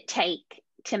does it take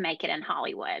to make it in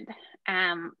Hollywood?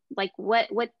 Like what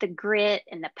the grit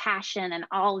and the passion and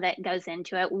all that goes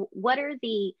into it, what are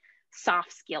the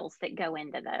soft skills that go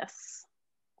into this?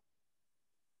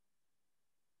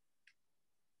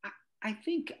 I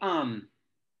think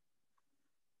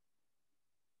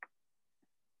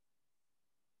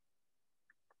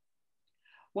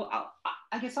well,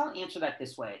 I guess I'll answer that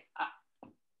this way.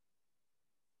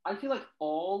 I feel like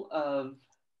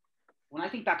when I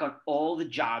think back on all the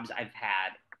jobs I've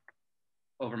had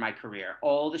over my career,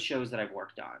 all the shows that I've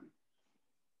worked on,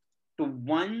 the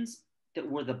ones that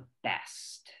were the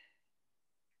best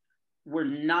were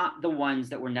not the ones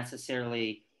that were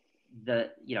necessarily the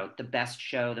best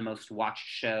show, the most watched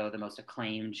show, the most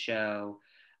acclaimed show.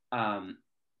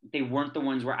 They weren't the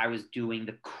ones where I was doing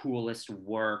the coolest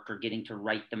work or getting to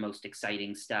write the most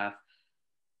exciting stuff.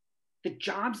 The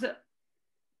jobs that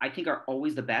I think are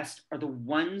always the best are the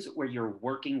ones where you're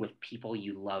working with people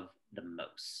you love the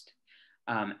most.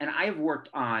 And I've worked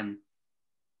on,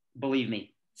 believe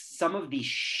me, some of the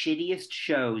shittiest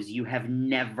shows you have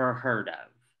never heard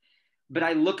of. But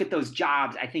I look at those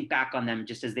jobs, I think back on them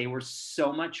just as they were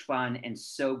so much fun and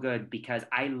so good because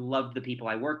I loved the people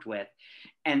I worked with.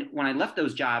 And when I left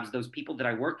those jobs, those people that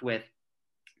I worked with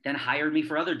then hired me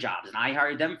for other jobs, and I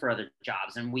hired them for other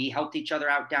jobs, and we helped each other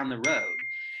out down the road.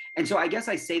 And so I guess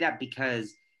I say that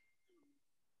because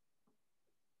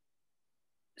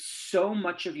so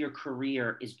much of your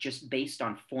career is just based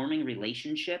on forming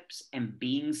relationships and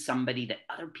being somebody that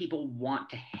other people want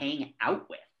to hang out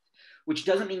with, which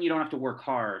doesn't mean you don't have to work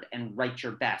hard and write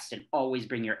your best and always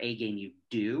bring your A game. You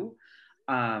do.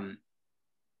 But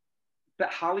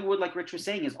Hollywood, like Rich was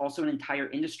saying, is also an entire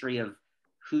industry of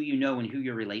who you know and who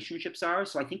your relationships are.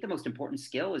 So I think the most important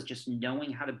skill is just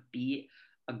knowing how to be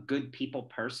a good people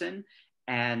person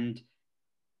and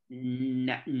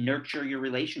nurture your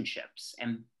relationships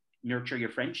and nurture your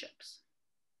friendships.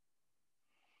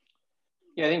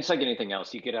 Yeah, I think it's like anything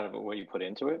else. You get out of it what you put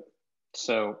into it.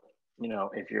 So,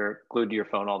 if you're glued to your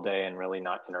phone all day and really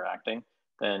not interacting,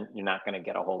 then you're not going to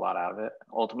get a whole lot out of it.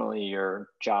 Ultimately, your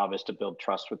job is to build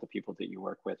trust with the people that you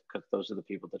work with, because those are the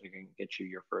people that are going to get you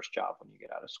your first job when you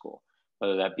get out of school,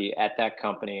 whether that be at that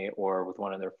company or with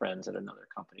one of their friends at another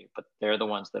company. But they're the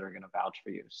ones that are going to vouch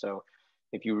for you. So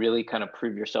if you really kind of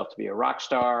prove yourself to be a rock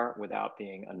star without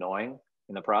being annoying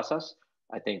in the process,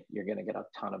 I think you're going to get a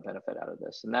ton of benefit out of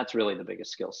this. And that's really the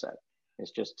biggest skill set,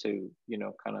 is just to,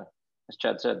 kind of, as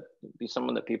Chad said, be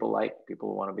someone that people like,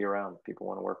 people want to be around, people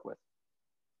want to work with.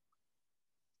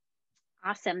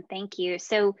 Awesome. Thank you.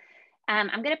 So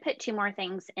I'm going to put two more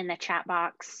things in the chat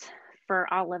box for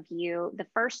all of you. The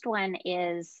first one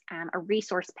is a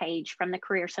resource page from the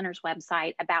Career Center's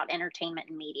website about entertainment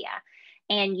and media.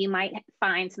 And you might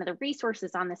find some of the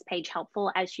resources on this page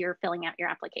helpful as you're filling out your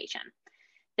application.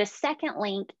 The second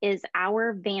link is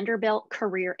our Vanderbilt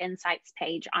Career Insights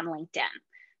page on LinkedIn.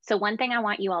 So one thing I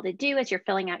want you all to do as you're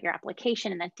filling out your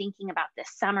application and then thinking about this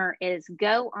summer is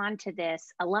go onto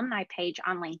this alumni page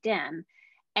on LinkedIn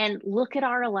and look at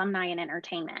our alumni in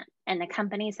entertainment and the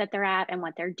companies that they're at and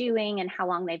what they're doing and how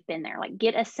long they've been there. Like,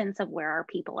 get a sense of where our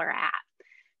people are at.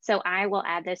 So I will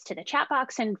add this to the chat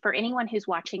box. And for anyone who's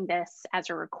watching this as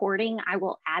a recording, I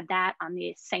will add that on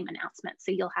the same announcement.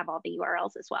 So you'll have all the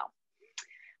URLs as well.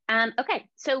 Okay,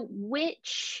 so what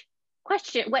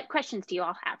questions do you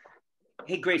all have?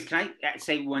 Hey, Grace, can I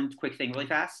say one quick thing really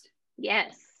fast?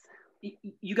 Yes.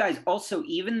 You guys also,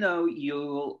 even though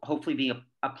you'll hopefully be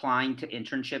applying to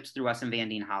internships through us in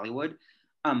Vandy and Hollywood,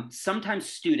 sometimes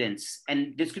students,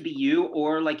 and this could be you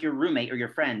or like your roommate or your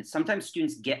friend, sometimes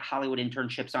students get Hollywood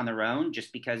internships on their own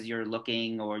just because you're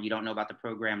looking or you don't know about the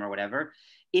program or whatever.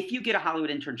 If you get a Hollywood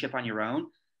internship on your own,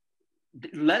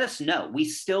 let us know. We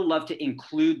still love to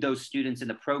include those students in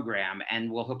the program, and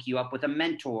we'll hook you up with a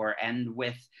mentor and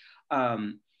with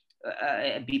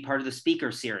be part of the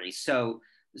speaker series. So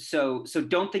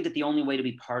don't think that the only way to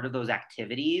be part of those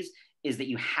activities is that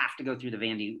you have to go through the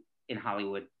Vandy in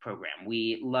Hollywood program.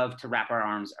 We love to wrap our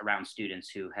arms around students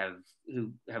who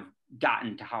have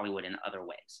gotten to Hollywood in other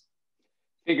ways.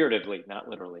 Figuratively, not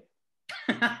literally.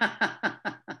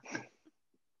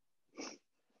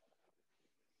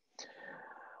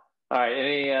 All right,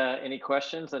 any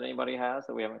questions that anybody has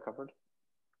that we haven't covered?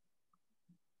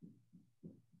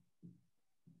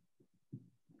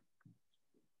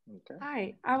 Okay.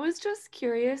 Hi, I was just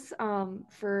curious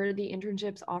for the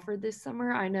internships offered this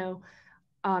summer. I know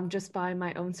just by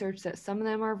my own search that some of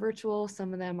them are virtual,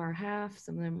 some of them are half,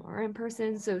 some of them are in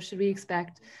person. So should we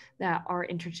expect that our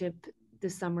internship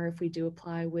this summer, if we do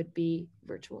apply, would be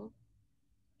virtual?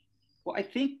 Well, I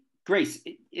think, Grace,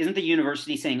 isn't the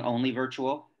university saying only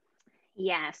virtual?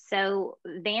 Yeah, so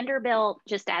Vanderbilt,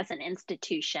 just as an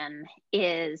institution,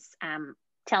 is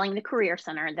telling the Career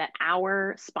Center that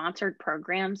our sponsored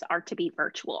programs are to be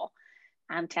virtual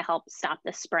to help stop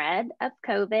the spread of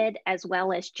COVID, as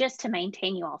well as just to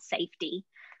maintain you all safety.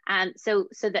 So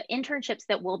the internships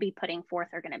that we'll be putting forth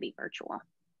are going to be virtual.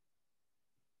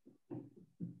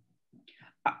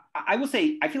 I will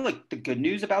say, I feel like the good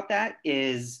news about that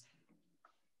is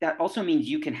that also means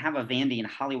you can have a Vandy and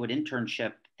Hollywood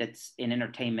internship that's in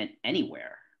entertainment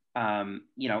anywhere.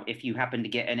 If you happen to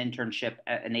get an internship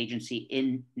at an agency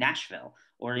in Nashville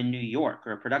or in New York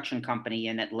or a production company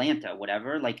in Atlanta,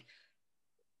 whatever, like,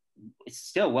 it's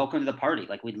still welcome to the party.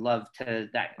 Like, we'd love to,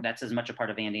 that's as much a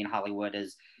part of Vandy and Hollywood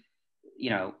as,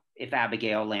 if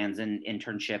Abigail lands an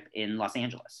internship in Los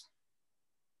Angeles.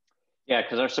 Yeah,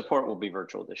 because our support will be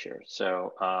virtual this year.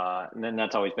 So, and then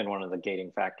that's always been one of the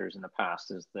gating factors in the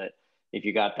past, is that if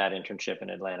you got that internship in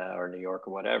Atlanta or New York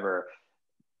or whatever,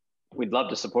 we'd love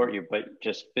to support you, but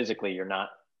just physically you're not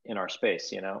in our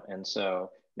space, and so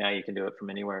now you can do it from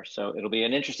anywhere. So it'll be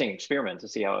an interesting experiment to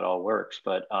see how it all works.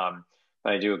 But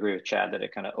I do agree with Chad that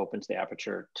it kind of opens the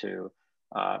aperture to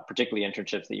particularly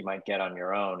internships that you might get on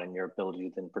your own, and your ability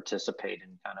to then participate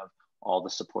in kind of all the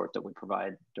support that we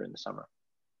provide during the summer.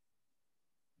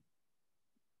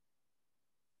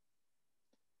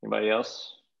 Anybody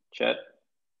else? Chet?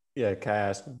 Yeah, can I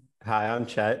ask? Hi, I'm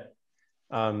Chet.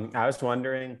 I was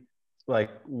wondering,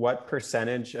 like, what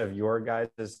percentage of your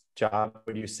guys' job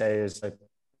would you say is like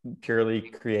purely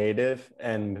creative,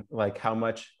 and like how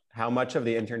much of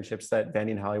the internships that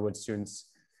Vandy and Hollywood students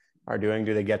are doing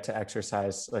do they get to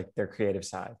exercise like their creative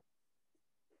side?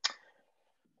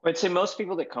 I'd say most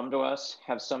people that come to us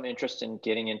have some interest in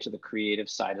getting into the creative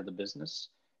side of the business.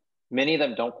 Many of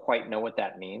them don't quite know what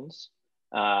that means.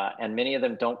 And many of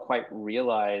them don't quite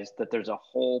realize that there's a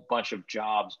whole bunch of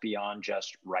jobs beyond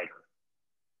just writer.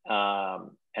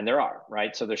 And there are,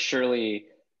 right? So there's surely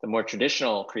the more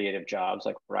traditional creative jobs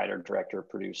like writer, director,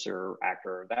 producer,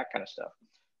 actor, that kind of stuff.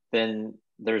 Then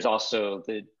there's also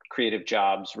the creative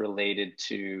jobs related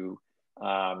to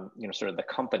sort of the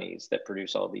companies that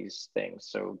produce all these things.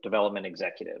 So development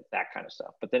executive, that kind of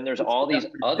stuff. But then there's all these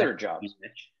other jobs.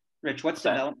 Rich, what's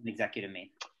development executive mean?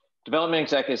 Development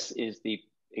executive is the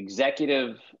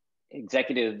executives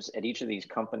at each of these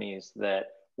companies that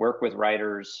work with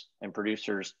writers and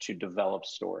producers to develop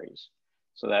stories.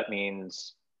 So that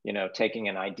means, taking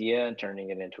an idea and turning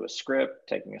it into a script,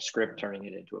 taking a script, turning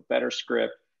it into a better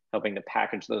script, helping to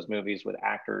package those movies with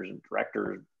actors and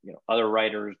directors, other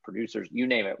writers, producers, you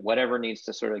name it, whatever needs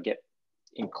to sort of get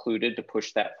included to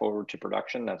push that forward to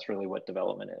production. That's really what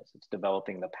development is. It's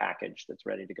developing the package that's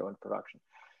ready to go into production.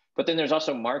 But then there's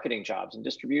also marketing jobs and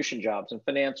distribution jobs and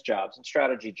finance jobs and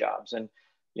strategy jobs. And,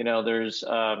 there's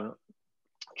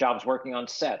jobs working on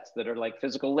sets that are like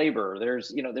physical labor.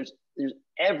 There's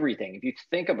everything. If you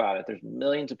think about it, there's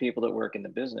millions of people that work in the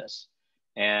business.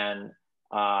 And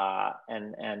some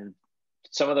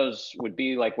of those would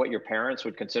be like what your parents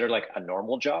would consider like a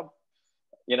normal job.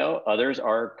 Others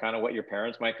are kind of what your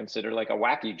parents might consider like a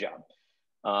wacky job.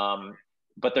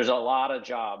 But there's a lot of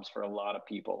jobs for a lot of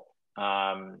people.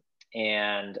 So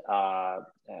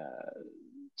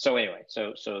anyway,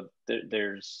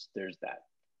 there's that.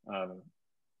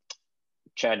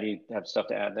 Chad, do you have stuff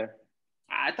to add there?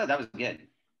 I thought that was good.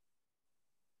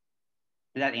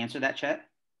 Did that answer that, Chet?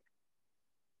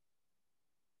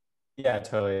 Yeah,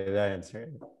 totally. That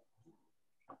answered.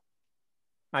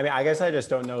 I mean, I guess I just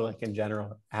don't know, like in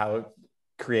general, how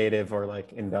creative or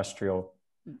like industrial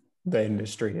the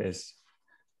industry is.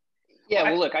 Yeah,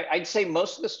 well, look, I'd say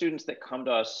most of the students that come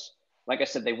to us, like I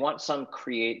said, they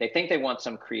think they want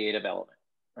some creative element,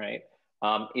 right?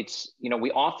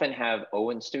 We often have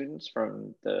Owen students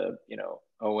from the,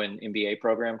 Owen MBA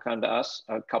program come to us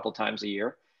a couple times a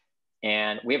year.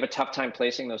 And we have a tough time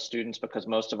placing those students because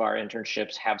most of our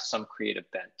internships have some creative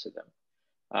bent to them.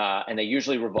 And they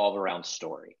usually revolve around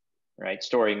story, right?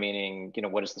 Story meaning,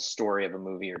 what is the story of a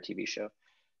movie or TV show?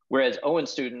 Whereas Owen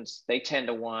students, they tend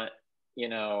to want,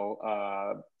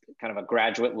 kind of a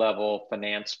graduate level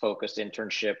finance focused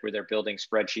internship where they're building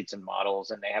spreadsheets and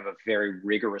models and they have a very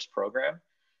rigorous program,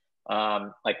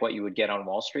 like what you would get on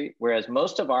Wall Street. Whereas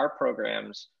most of our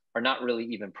programs are not really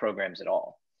even programs at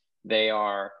all. They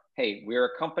are, hey, we're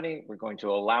a company, we're going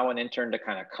to allow an intern to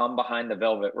kind of come behind the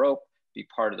velvet rope, be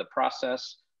part of the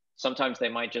process. Sometimes they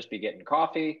might just be getting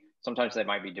coffee. Sometimes they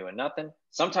might be doing nothing.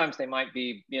 Sometimes they might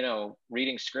be,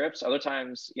 reading scripts. Other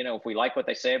times, if we like what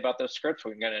they say about those scripts,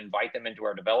 we're going to invite them into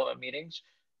our development meetings.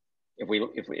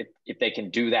 If they can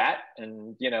do that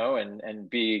and, and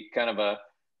be kind of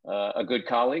a good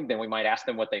colleague, then we might ask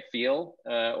them what they feel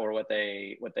or what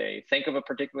they think of a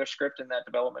particular script in that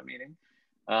development meeting.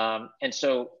 And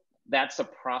so that's the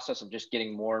process of just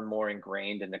getting more and more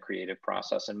ingrained in the creative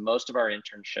process. And most of our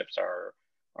internships are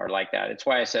like that. It's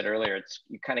why I said earlier,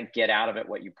 you kind of get out of it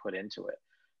what you put into it,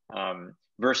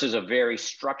 versus a very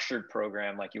structured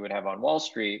program like you would have on Wall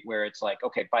Street, where it's like,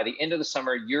 okay, by the end of the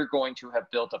summer, you're going to have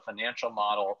built a financial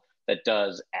model that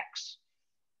does X.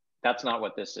 That's not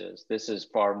what this is. This is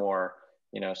far more,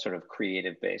 sort of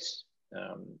creative based,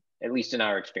 at least in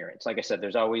our experience. Like I said,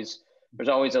 there's always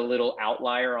a little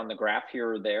outlier on the graph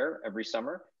here or there every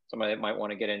summer. Somebody that might want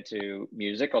to get into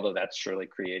music, although that's surely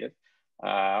creative.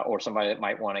 Or somebody that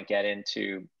might want to get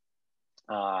into,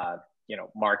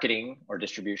 marketing or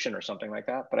distribution or something like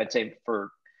that. But I'd say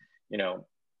for,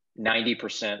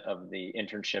 90% of the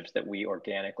internships that we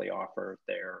organically offer,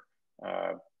 they're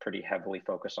pretty heavily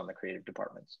focused on the creative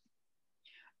departments.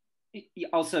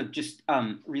 Also, just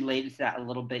related to that a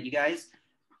little bit, you guys,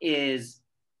 is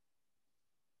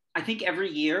I think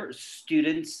every year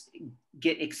students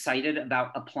get excited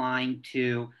about applying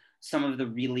to some of the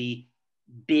really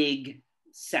big,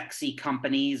 sexy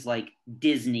companies like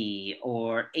Disney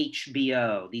or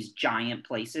HBO, these giant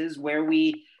places where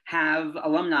we have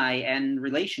alumni and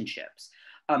relationships.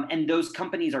 And those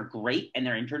companies are great and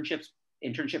their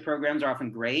internship programs are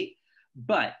often great,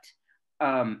 but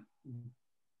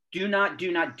do not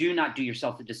do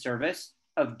yourself the disservice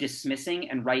of dismissing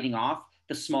and writing off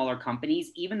the smaller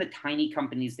companies, even the tiny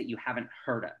companies that you haven't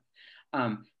heard of.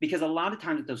 Because a lot of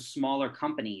times at those smaller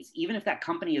companies, even if that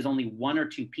company is only one or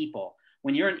two people,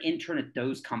 when you're an intern at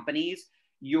those companies,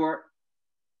 you're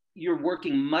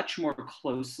working much more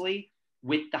closely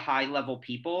with the high level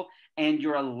people, and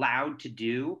you're allowed to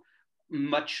do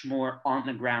much more on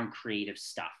the ground creative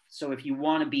stuff. So if you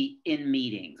want to be in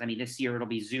meetings, I mean, this year it'll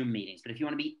be Zoom meetings, but if you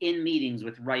want to be in meetings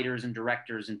with writers and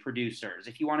directors and producers,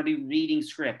 if you want to be reading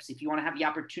scripts, if you want to have the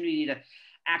opportunity to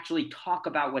actually talk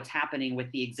about what's happening with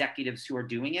the executives who are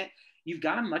doing it, you've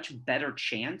got a much better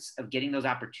chance of getting those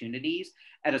opportunities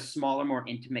at a smaller, more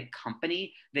intimate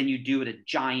company than you do at a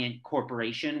giant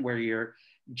corporation where you're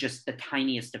just the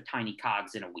tiniest of tiny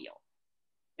cogs in a wheel,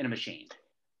 in a machine.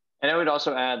 And I would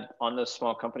also add on those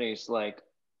small companies, like,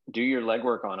 do your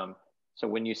legwork on them. So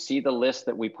when you see the list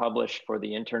that we publish for the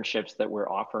internships that we're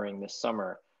offering this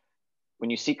summer,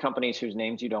 when you see companies whose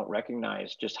names you don't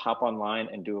recognize, just hop online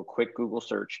and do a quick Google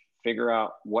search, figure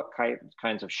out what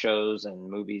kinds of shows and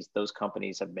movies those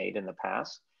companies have made in the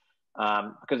past,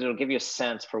 because it'll give you a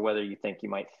sense for whether you think you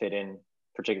might fit in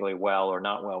particularly well or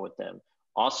not well with them.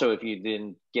 Also, if you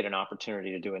didn't get an opportunity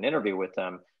to do an interview with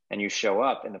them and you show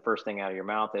up and the first thing out of your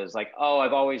mouth is like, oh,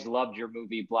 I've always loved your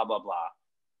movie, blah, blah, blah.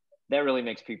 That really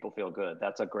makes people feel good.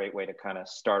 That's a great way to kind of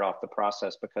start off the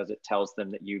process because it tells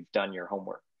them that you've done your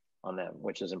homework on them,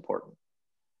 which is important.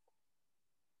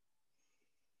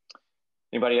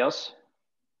 Anybody else?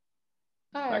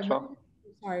 Hi, Maxwell?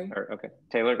 Sorry. Okay,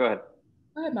 Taylor, go ahead.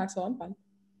 Go ahead, Maxwell, I'm fine.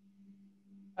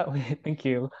 Oh, thank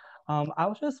you. I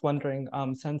was just wondering,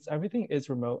 since everything is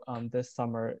remote this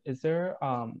summer, is there,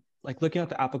 like looking at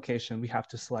the application, we have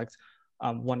to select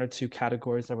 1 or 2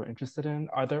 categories that we're interested in.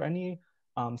 Are there any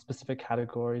specific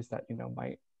categories that, you know,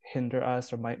 might hinder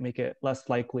us or might make it less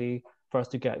likely for us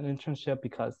to get an internship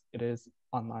because it is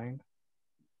online?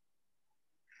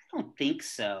 I don't think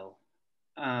so.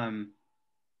 I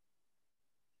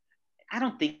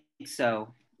don't think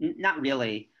so. Not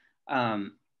really. I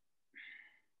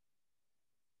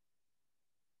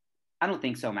don't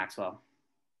think so, Maxwell.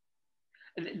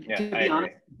 Yeah, to be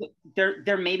honest,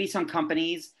 there may be some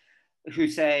companies who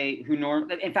say,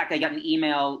 in fact, I got an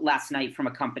email last night from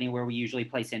a company where we usually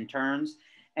place interns.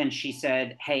 And she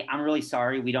said, hey, I'm really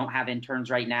sorry. We don't have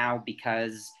interns right now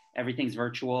because everything's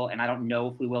virtual. And I don't know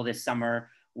if we will this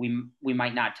summer. We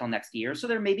might not till next year. So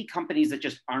there may be companies that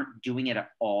just aren't doing it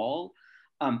at all.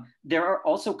 There are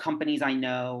also companies I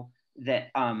know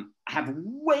that have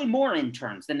way more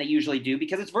interns than they usually do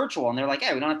because it's virtual. And they're like,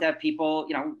 hey, we don't have to have people,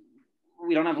 you know,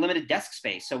 we don't have limited desk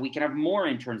space, so we can have more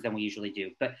interns than we usually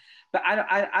do. But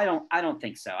I don't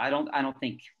think so. I don't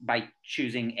think by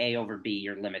choosing A over B,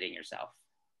 you're limiting yourself.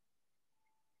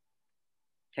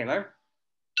 Taylor?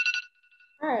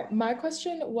 All right, my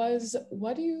question was,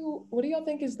 what do y'all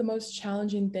think is the most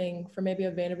challenging thing for maybe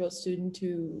a Vanderbilt student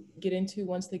to get into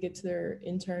once they get to their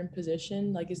intern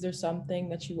position? Like, is there something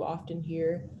that you often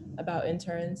hear about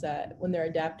interns that when they're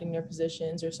adapting their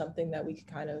positions or something that we could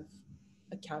kind of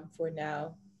account for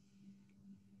now?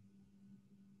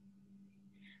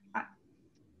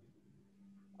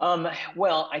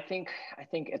 Well, I think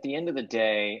at the end of the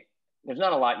day, there's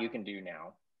not a lot you can do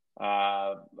now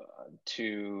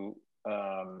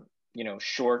you know,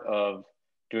 short of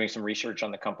doing some research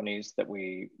on the companies that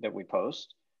we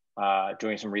post,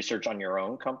 doing some research on your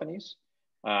own companies,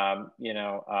 you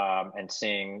know, and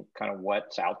seeing kind of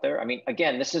what's out there. I mean,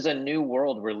 again, this is a new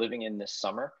world we're living in this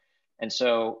summer. And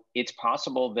so it's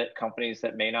possible that companies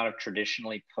that may not have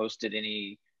traditionally posted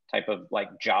any type of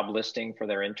like job listing for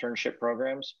their internship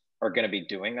programs are going to be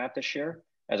doing that this year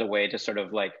as a way to sort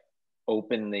of like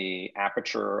open the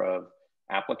aperture of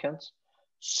applicants.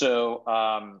 So,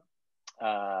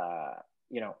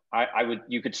 you know,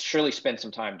 you could surely spend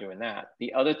some time doing that.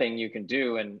 The other thing you can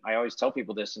do, and I always tell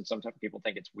people this, and sometimes people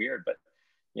think it's weird, but,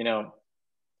 you know,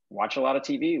 watch a lot of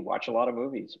TV, watch a lot of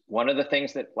movies. One of the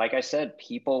things that, like I said,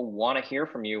 people want to hear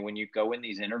from you when you go in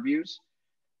these interviews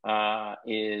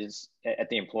is at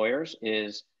the employers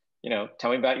is, you know,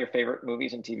 tell me about your favorite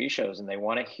movies and TV shows. And they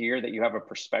want to hear that you have a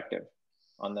perspective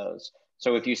on those.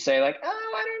 So if you say like,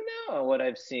 oh, I don't know what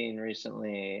I've seen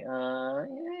recently.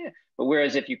 Yeah. But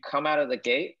whereas if you come out of the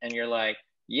gate and you're like,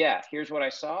 yeah, here's what I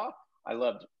saw. I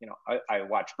loved, you know, I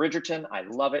watched Bridgerton. I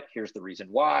love it. Here's the reason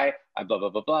why. I blah,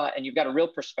 blah, blah, blah. And you've got a real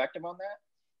perspective on that.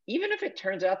 Even if it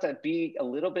turns out to be a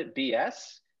little bit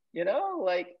BS, you know,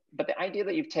 like, but the idea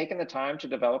that you've taken the time to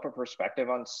develop a perspective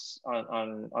on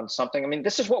something. I mean,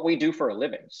 this is what we do for a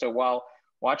living. So while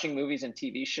watching movies and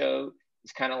TV shows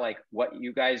is kind of like what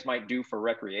you guys might do for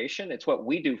recreation, it's what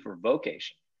we do for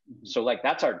vocation. Mm-hmm. So like,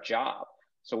 that's our job.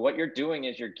 So what you're doing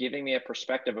is you're giving me a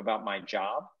perspective about my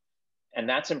job. And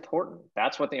that's important.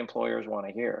 That's what the employers want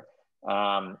to hear.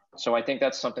 So I think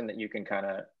that's something that you can kind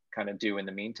of do in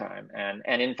the meantime.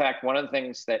 And in fact, one of the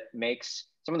things that makes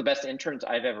some of the best interns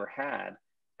I've ever had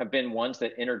have been ones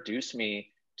that introduce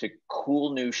me to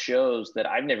cool new shows that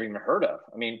I've never even heard of.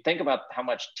 I mean, think about how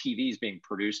much TV is being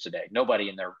produced today. Nobody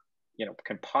in there,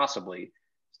 can possibly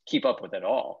keep up with it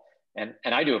all. And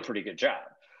I do a pretty good job.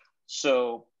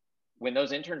 So when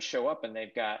those interns show up and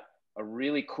they've got a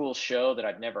really cool show that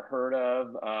I've never heard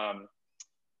of,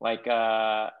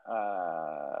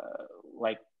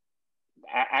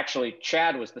 actually,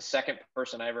 Chad was the second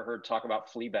person I ever heard talk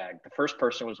about Fleabag. The first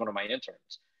person was one of my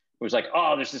interns who was like,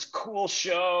 "Oh, there's this cool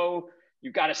show.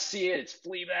 You got to see it. It's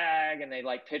Fleabag." And they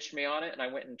like pitched me on it, and I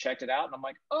went and checked it out. And I'm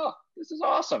like, "Oh, this is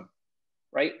awesome."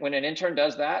 Right? When an intern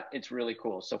does that, it's really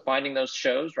cool. So finding those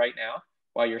shows right now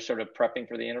while you're sort of prepping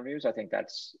for the interviews, I think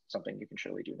that's something you can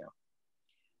surely do now.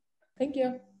 Thank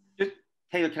you.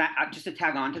 Taylor, can I just to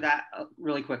tag on to that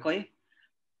really quickly?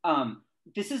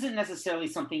 This isn't necessarily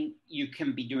something you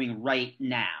can be doing right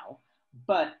now,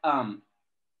 but, and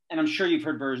I'm sure you've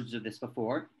heard versions of this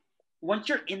before. Once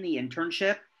you're in the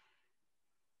internship,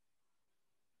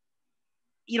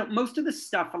 most of the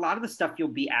stuff, a lot of the stuff you'll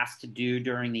be asked to do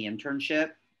during the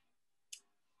internship,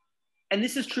 and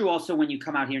this is true also when you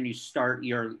come out here and you start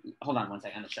your, hold on one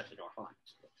second, I'm gonna shut the door, hold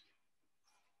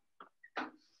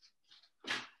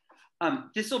on.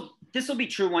 This will be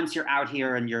true once you're out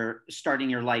here and you're starting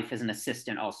your life as an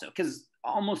assistant also, because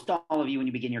almost all of you when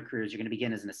you begin your careers, you're gonna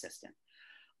begin as an assistant.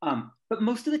 But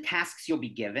most of the tasks you'll be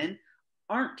given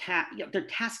aren't they're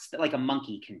tasks that like a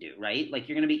monkey can do, right? Like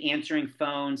you're going to be answering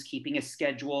phones, keeping a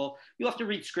schedule. You'll have to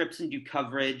read scripts and do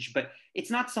coverage, but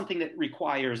it's not something that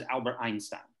requires Albert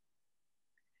Einstein.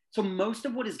 So most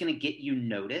of what is going to get you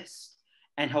noticed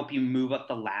and help you move up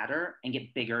the ladder and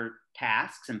get bigger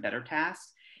tasks and better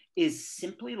tasks is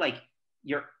simply like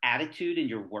your attitude and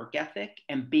your work ethic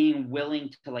and being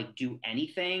willing to like do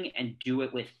anything and do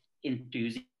it with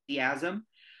enthusiasm.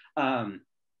 And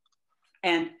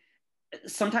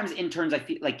sometimes interns I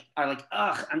feel like are like,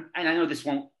 ugh, and I know this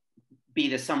won't be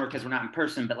this summer because we're not in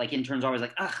person, but like interns are always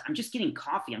like, ugh, I'm just getting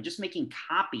coffee. I'm just making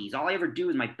copies. All I ever do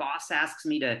is my boss asks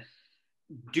me to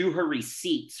do her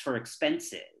receipts for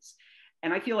expenses.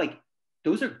 And I feel like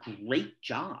those are great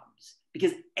jobs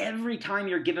because every time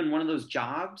you're given one of those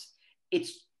jobs,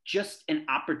 it's just an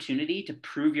opportunity to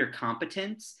prove your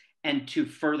competence and to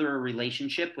further a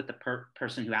relationship with the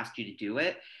person who asked you to do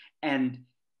it. And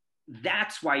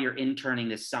that's why you're interning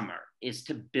this summer, is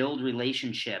to build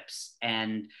relationships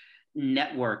and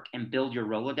network and build your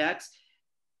Rolodex.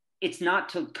 It's not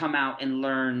to come out and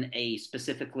learn a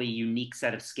specifically unique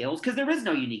set of skills, because there is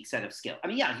no unique set of skills. I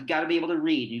mean, yeah, you've got to be able to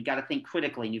read, and you've got to think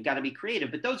critically, and you've got to be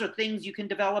creative, but those are things you can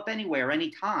develop anywhere,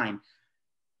 anytime.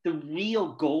 The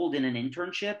real gold in an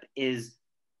internship is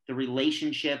the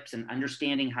relationships and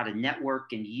understanding how to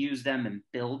network and use them and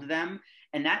build them.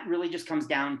 And that really just comes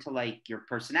down to like your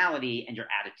personality and your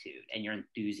attitude and your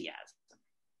enthusiasm.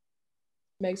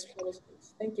 Makes total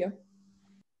sense. Thank you.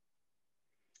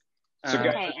 So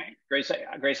Grace,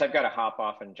 I've got to hop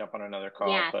off and jump on another call.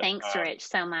 Yeah, but, thanks, Rich,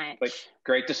 so much. But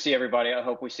great to see everybody. I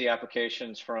hope we see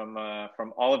applications from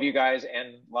all of you guys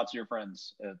and lots of your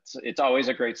friends. It's always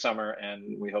a great summer,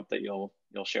 and we hope that you'll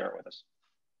share it with us.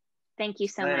 Thank you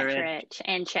so much, Rich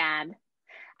and Chad.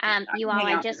 You all,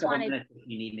 I just wanted. If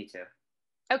you need me to.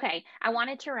 Okay, I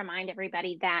wanted to remind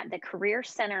everybody that the Career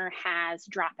Center has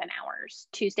drop-in hours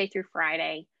Tuesday through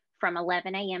Friday from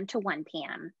 11 a.m. to 1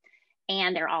 p.m.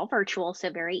 And they're all virtual, so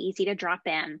very easy to drop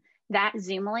in. That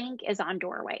Zoom link is on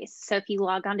Doorways. So if you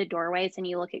log on to Doorways and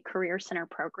you look at Career Center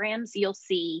programs, you'll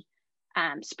see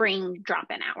spring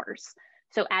drop-in hours.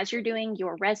 So as you're doing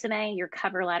your resume, your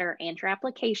cover letter, and your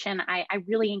application, I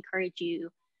really encourage you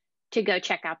to go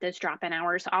check out those drop-in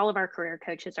hours. All of our career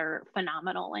coaches are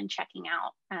phenomenal in checking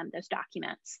out those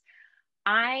documents.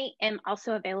 I am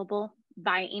also available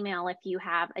by email if you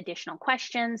have additional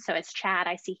questions. So as Chad,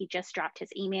 I see he just dropped his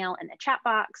email in the chat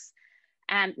box.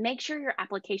 Make sure your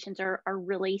applications are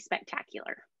really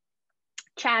spectacular.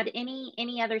 Chad,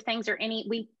 any other things or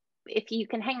if you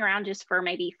can hang around just for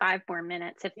maybe 5 more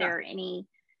minutes, if there are any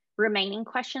remaining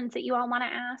questions that you all want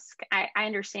to ask. I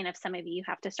understand if some of you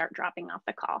have to start dropping off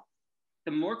the call.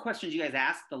 The more questions you guys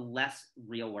ask, the less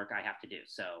real work I have to do.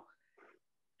 So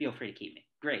feel free to keep me.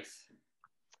 Grace.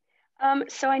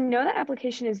 So I know that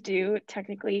application is due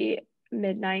technically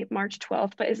midnight, March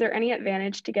 12th, but is there any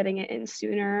advantage to getting it in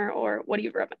sooner, or what do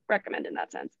you recommend in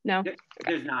that sense? No?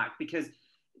 There's not, because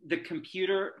the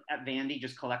computer at Vandy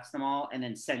just collects them all and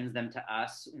then sends them to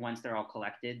us once they're all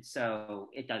collected. So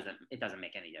it doesn't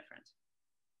make any difference.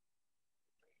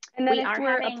 And then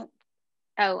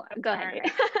go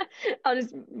ahead. I'll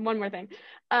just, one more thing.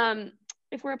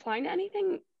 If we're applying to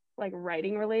anything, like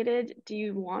writing related, do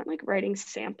you want like writing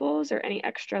samples or any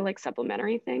extra like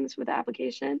supplementary things with the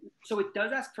application? So it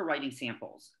does ask for writing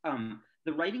samples.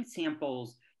 The writing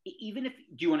samples, even if,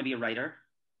 do you want to be a writer?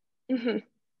 Mm-hmm.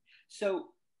 So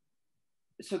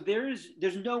there's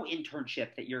no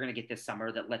internship that you're going to get this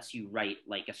summer that lets you write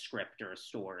like a script or a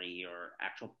story or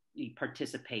actually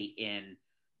participate in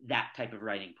that type of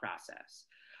writing process.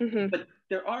 Mm-hmm. But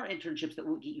there are internships that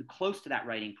will get you close to that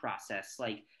writing process,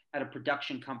 like at a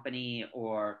production company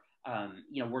or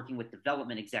working with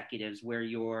development executives where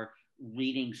you're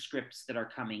reading scripts that are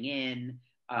coming in,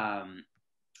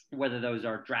 whether those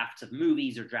are drafts of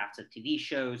movies or drafts of TV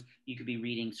shows. You could be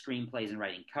reading screenplays and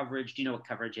writing coverage. Do you know what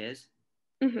coverage is?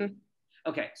 Mm-hmm.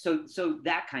 Okay, so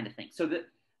that kind of thing. So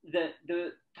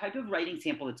the type of writing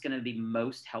sample that's going to be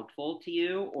most helpful to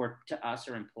you or to us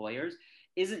or employers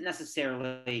isn't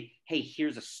necessarily, hey,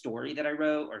 here's a story that I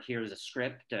wrote or here's a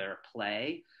script or a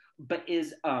play, but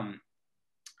is a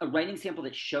writing sample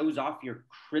that shows off your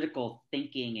critical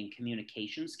thinking and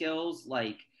communication skills,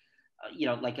 like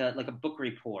like a book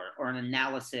report or an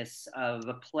analysis of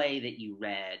a play that you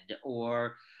read,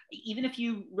 or even if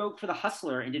you wrote for The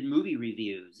Hustler and did movie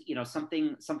reviews,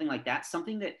 something like that,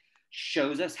 something that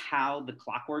shows us how the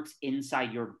clock works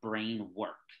inside your brain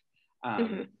work.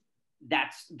 Mm-hmm.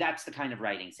 That's the kind of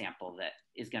writing sample that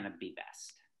is going to be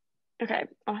best. Okay,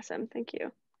 awesome. Thank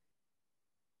you.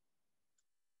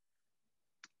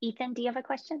 Ethan, do you have a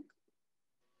question?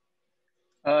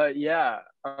 Yeah.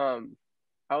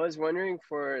 I was wondering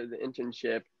for the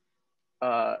internship,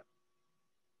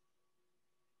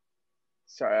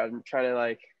 sorry, I'm trying to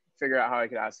like figure out how I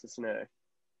could ask this in a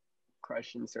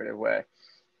question sort of way.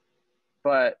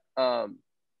 But what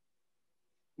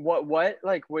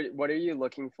are you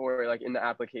looking for like in the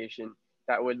application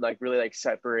that would like really like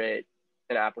separate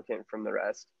an applicant from the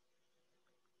rest?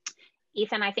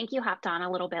 Ethan, I think you hopped on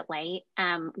a little bit late.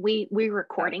 We're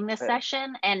recording this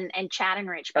session, and Chad and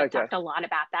Rich both talked a lot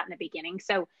about that in the beginning.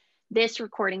 So this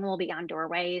recording will be on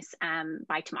Doorways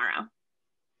by tomorrow.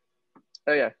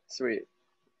 Oh yeah, sweet.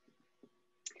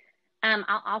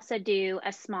 I'll also do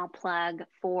a small plug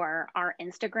for our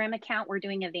Instagram account. We're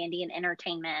doing a Vandy and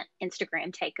Entertainment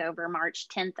Instagram takeover March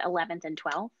 10th, 11th, and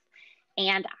 12th.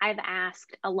 And I've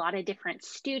asked a lot of different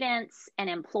students and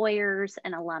employers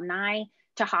and alumni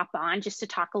to hop on just to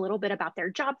talk a little bit about their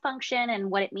job function and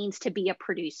what it means to be a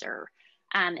producer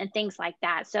and things like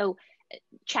that. So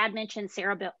Chad mentioned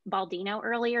Sarah Baldino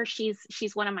earlier. She's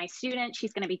one of my students.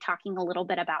 She's going to be talking a little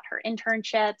bit about her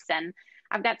internships, and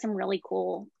I've got some really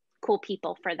cool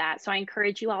people for that. So I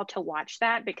encourage you all to watch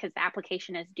that because the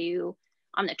application is due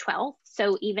on the 12th.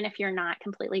 So even if you're not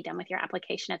completely done with your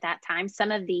application at that time,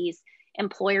 some of these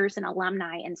employers and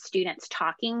alumni and students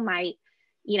talking might,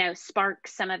 spark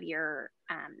some of your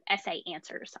essay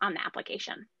answers on the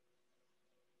application.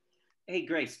 Hey,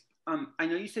 Grace, I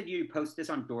know you said you post this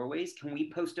on Doorways. Can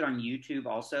we post it on YouTube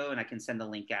also, and I can send the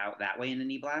link out that way in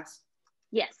an e-blast?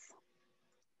 Yes.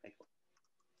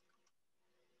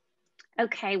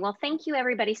 Okay, well, thank you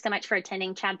everybody so much for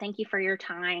attending. Chad, thank you for your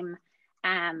time.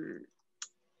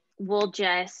 We'll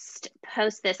just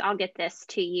post this. I'll get this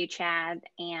to you, Chad,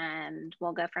 and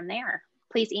we'll go from there.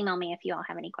 Please email me if you all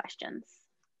have any questions.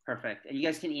 Perfect. And you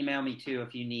guys can email me too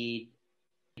if you need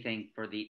anything for